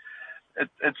think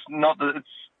it's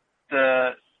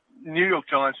the New York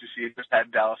Giants this year just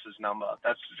had Dallas's number.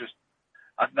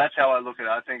 That's how I look at it.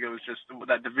 I think it was just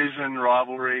that division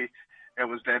rivalry. It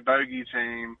was their bogey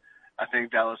team. I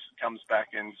think Dallas comes back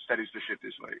and steadies the ship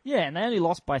this week. Yeah, and they only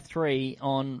lost by 3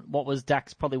 on what was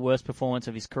Dak's probably worst performance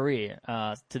of his career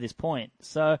to this point.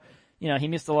 So, you know, he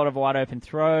missed a lot of wide open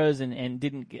throws and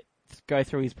didn't go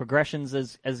through his progressions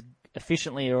as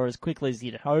efficiently or as quickly as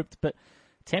he'd hoped. But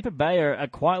Tampa Bay are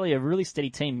quietly a really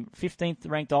steady team. 15th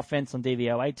ranked offense on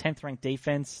DVOA, 10th ranked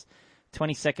defense,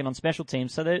 22nd on special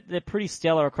teams. So they're pretty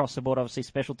stellar across the board. Obviously,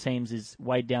 special teams is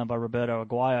weighed down by Roberto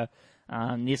Aguayo.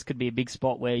 This could be a big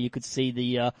spot where you could see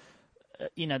the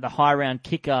high round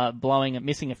kicker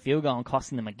missing a field goal and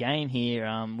costing them a game here,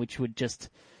 which would just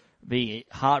be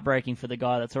heartbreaking for the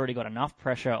guy that's already got enough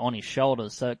pressure on his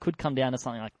shoulders. So it could come down to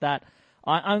something like that.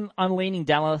 I'm leaning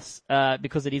Dallas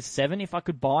because it is 7. If I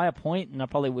could buy a point, and I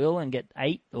probably will, and get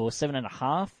 8 or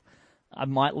 7.5, I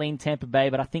might lean Tampa Bay.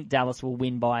 But I think Dallas will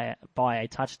win by a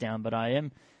touchdown. But I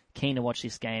am keen to watch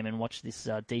this game and watch this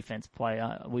defense play.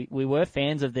 We were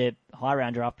fans of their high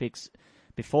round draft picks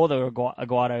before the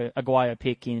Aguayo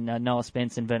pick in Noah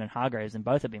Spence and Vernon Hargreaves, and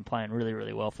both have been playing really,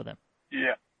 really well for them.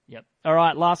 Yeah. Yep. All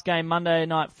right, last game, Monday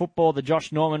Night Football, the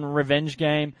Josh Norman revenge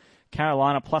game.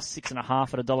 Carolina plus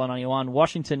 6.5 at $1.91.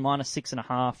 Washington minus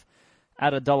 6.5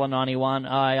 at $1.91.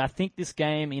 I think this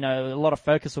game, a lot of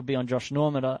focus will be on Josh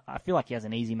Norman. I feel like he has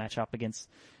an easy matchup against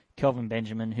Kelvin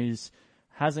Benjamin, who's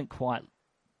hasn't quite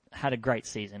had a great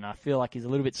season. I feel like he's a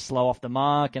little bit slow off the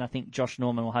mark, and I think Josh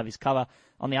Norman will have his cover.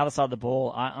 On the other side of the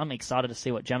ball, I'm excited to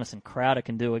see what Jamison Crowder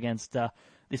can do against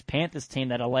this Panthers team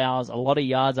that allows a lot of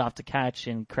yards after catch,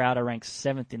 and Crowder ranks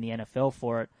 7th in the NFL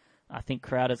for it. I think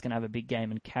Crowder's going to have a big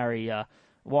game and carry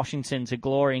Washington to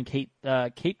glory and keep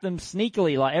them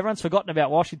sneakily. Like, everyone's forgotten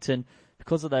about Washington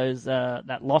because of those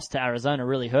that loss to Arizona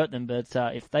really hurt them. But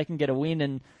if they can get a win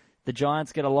and the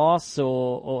Giants get a loss,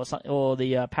 or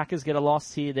the Packers get a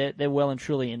loss here, they're well and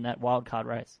truly in that wild card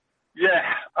race. Yeah,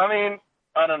 I mean,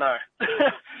 I don't know.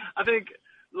 I think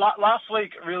last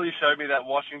week really showed me that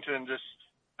Washington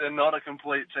they're not a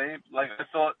complete team. Like, I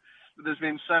thought there's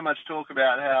been so much talk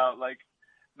about how, like,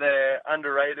 they're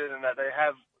underrated and that they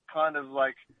have kind of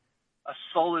like a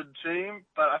solid team,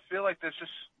 but I feel like there's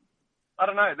just, I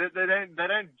don't know, they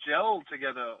don't gel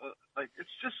together. Like, it's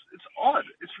odd.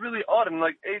 It's really odd. And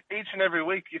like each and every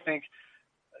week you think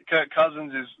Kirk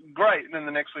Cousins is great, and then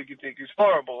the next week you think he's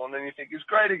horrible, and then you think he's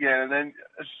great again, and then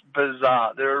it's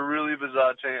bizarre. They're a really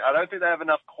bizarre team. I don't think they have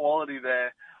enough quality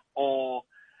there, or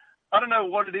I don't know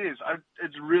what it is.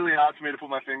 It's really hard for me to put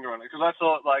my finger on it, because I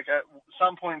thought, like, at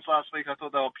some points last week, I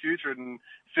thought they were putrid and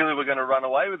Philly were going to run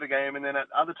away with the game. And then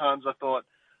at other times I thought,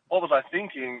 what was I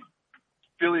thinking?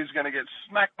 Philly's going to get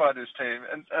smacked by this team.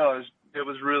 And it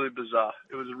was really bizarre.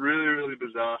 It was really, really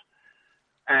bizarre.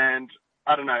 And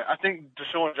I don't know. I think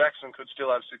Deshaun Jackson could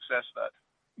still have success, though.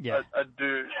 Yeah. I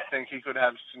do think he could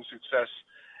have some success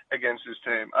against his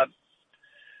team.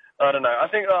 I don't know. I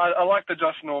think I like the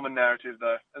Josh Norman narrative,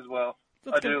 though, as well.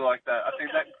 I do like that. I think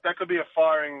that could be a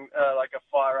like a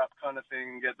fire-up kind of thing,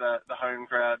 and get the home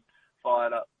crowd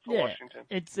fired up for Washington.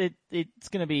 It's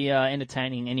going to be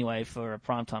entertaining anyway for a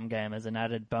primetime game as an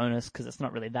added bonus, because it's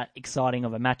not really that exciting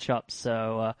of a matchup.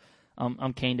 So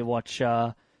I'm keen to watch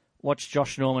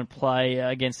Josh Norman play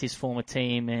against his former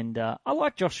team, and I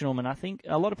like Josh Norman. I think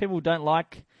a lot of people don't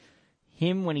like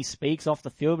him when he speaks off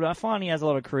the field, but I find he has a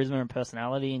lot of charisma and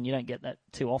personality, and you don't get that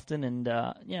too often. And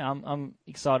I'm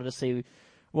excited to see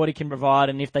what he can provide,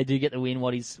 and if they do get the win,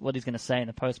 what he's going to say in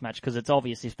the post match, because it's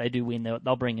obvious if they do win,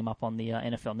 they'll bring him up on the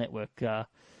NFL Network,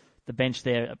 the bench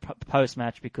there post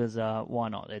match, because why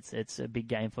not? It's a big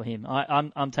game for him.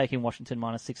 I'm taking Washington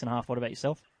minus 6.5. What about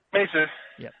yourself? Me too.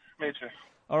 Yep. Me too.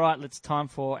 All right, it's time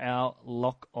for our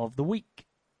lock of the week.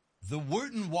 The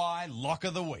Woot and Wye lock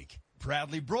of the week.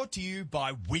 Proudly brought to you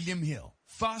by William Hill.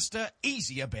 Faster,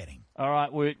 easier betting. All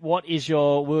right, Woot, what is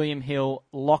your William Hill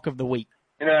lock of the week?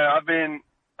 I've been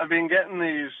getting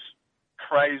these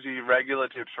crazy regular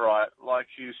tips right, like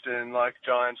Houston, like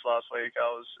Giants last week.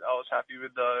 I was happy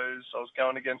with those. I was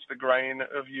going against the grain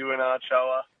of you and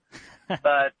Archoa,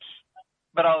 but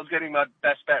I was getting my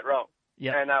best bet wrong.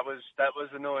 Yep. And that was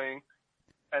annoying,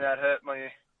 and that hurt me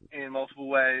in multiple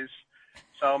ways.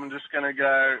 So I'm just going to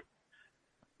go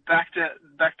back to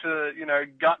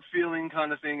gut feeling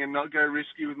kind of thing, and not go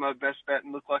risky with my best bet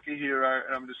and look like a hero.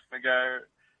 And I'm just going to go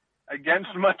against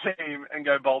my team and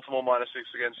go Baltimore minus 6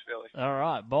 against Philly. All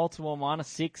right, Baltimore minus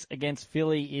 6 against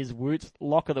Philly is Woot's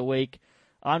lock of the week.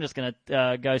 I'm just going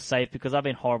to go safe, because I've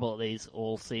been horrible at these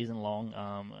all season long.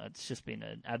 It's just been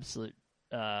an absolute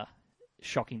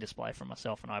shocking display from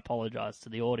myself, and I apologize to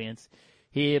the audience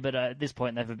here, but at this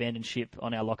point they've abandoned ship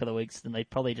on our lock of the weeks, and they're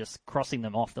probably just crossing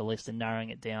them off the list and narrowing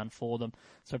it down for them.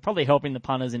 So probably helping the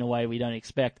punters in a way we don't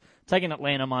expect. Taking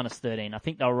Atlanta minus 13. I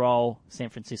think they'll roll San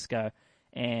Francisco,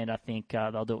 and I think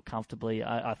they'll do it comfortably.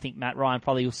 I think Matt Ryan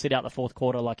probably will sit out the fourth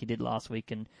quarter like he did last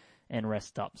week and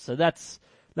rest up. So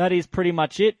that is pretty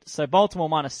much it. So Baltimore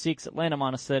minus 6, Atlanta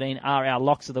minus 13 are our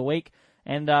locks of the week.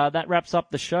 And that wraps up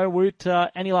the show. Woot,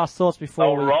 any last thoughts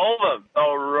before They'll roll them.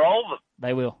 They'll roll them.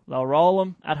 They will. They'll roll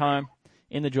them at home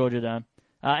in the Georgia Dome.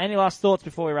 Any last thoughts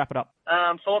before we wrap it up?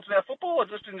 Thoughts about football, or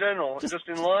just in general? Just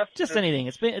in life? Just anything.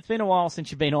 It's been a while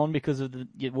since you've been on because of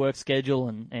your work schedule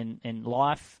and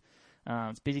life.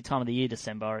 It's a busy time of the year,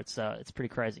 December. It's pretty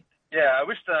crazy. Yeah, I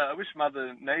wish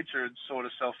Mother Nature had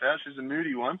sorted herself out. She's a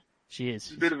moody one. She is.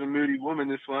 She's a bit of a moody woman,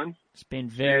 this one. It's been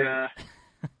very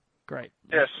great.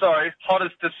 Yeah, sorry.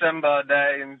 Hottest December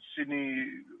day in Sydney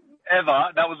ever.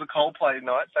 That was a Coldplay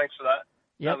night. Thanks for that.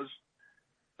 Yep.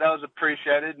 That was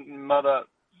appreciated, Mother.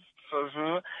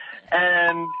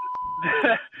 And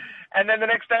and then the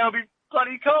next day I'll be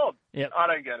bloody cold. Yep. I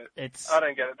don't get it. I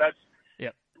don't get it. That's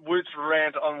Woot's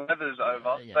rant on weather's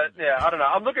over. Yeah. But yeah, I don't know.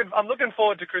 I'm looking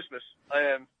forward to Christmas. I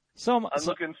am. I'm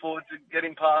looking forward to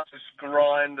getting past this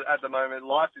grind at the moment.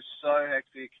 Life is so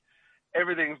hectic.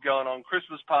 Everything's going on.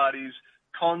 Christmas parties,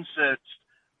 concerts,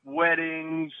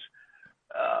 weddings,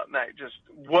 mate, just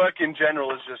work in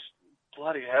general is just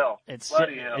bloody hell.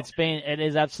 It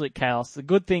is absolute chaos. The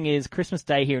good thing is Christmas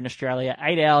Day here in Australia,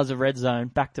 8 hours of red zone,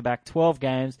 back-to-back, 12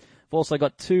 games. We've also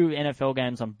got 2 NFL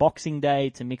games on Boxing Day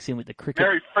to mix in with the cricket.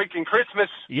 Merry freaking Christmas.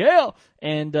 Yeah.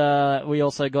 And we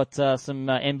also got some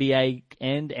NBA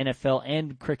and NFL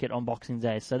and cricket on Boxing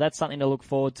Day. So that's something to look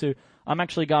forward to. I'm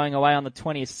actually going away on the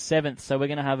 27th, so we're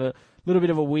going to have a little bit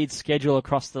of a weird schedule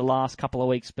across the last couple of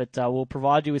weeks, but we'll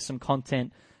provide you with some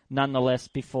content nonetheless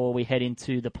before we head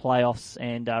into the playoffs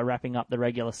and wrapping up the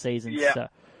regular season. Yeah. So,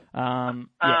 Well,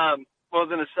 I was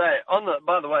going to say,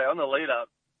 by the way, on the lead-up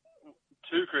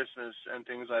to Christmas and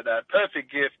things like that,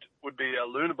 perfect gift would be a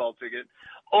Luna Bowl ticket.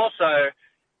 Also,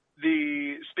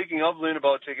 speaking of Luna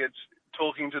Bowl tickets,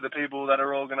 talking to the people that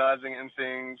are organising and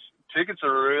things, tickets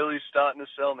are really starting to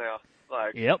sell now.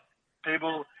 Like, yep.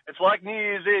 People, it's like New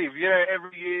Year's Eve. You know,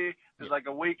 every year there's like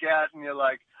a week out and you're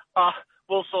like,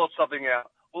 we'll sort something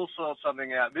out.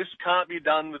 This can't be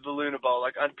done with the Luna Bowl.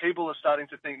 Like, and people are starting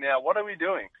to think now, what are we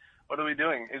doing?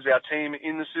 Is our team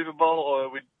in the Super Bowl,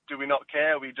 or do we not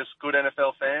care? Are we just good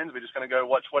NFL fans? We're just going to go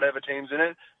watch whatever team's in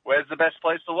it? Where's the best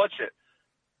place to watch it?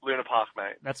 Luna Park,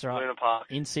 mate. That's right. Luna Park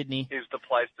in Sydney is the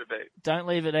place to be. Don't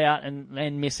leave it out and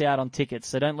then miss out on tickets.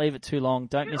 So don't leave it too long.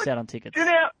 Don't miss out on tickets. You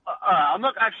know, I'm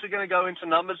not actually going to go into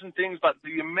numbers and things, but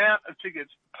the amount of tickets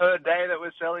per day that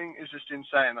we're selling is just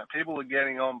insane. Like, people are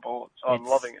getting on board, so I'm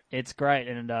loving it. It's great,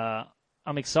 and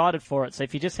I'm excited for it. So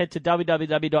if you just head to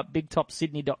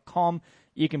www.bigtopsydney.com,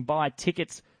 you can buy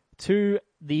tickets to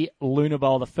the Luna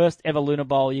Bowl, the first ever Luna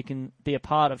Bowl. You can be a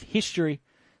part of history,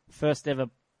 first ever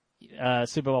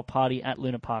Super Bowl party at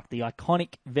Luna Park, the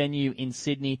iconic venue in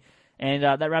Sydney. And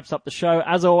that wraps up the show.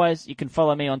 As always, you can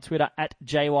follow me on Twitter at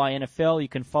JYNFL. You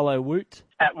can follow Woot.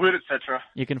 At Woot, etc.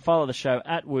 You can follow the show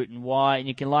at Woot and Wye. And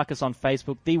you can like us on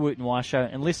Facebook, The Woot and Wye Show.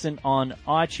 And listen on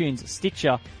iTunes,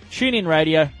 Stitcher, TuneIn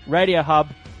Radio, Radio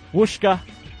Hub, Wooshka.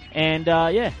 And,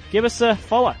 give us a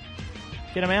follow.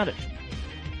 Get around it.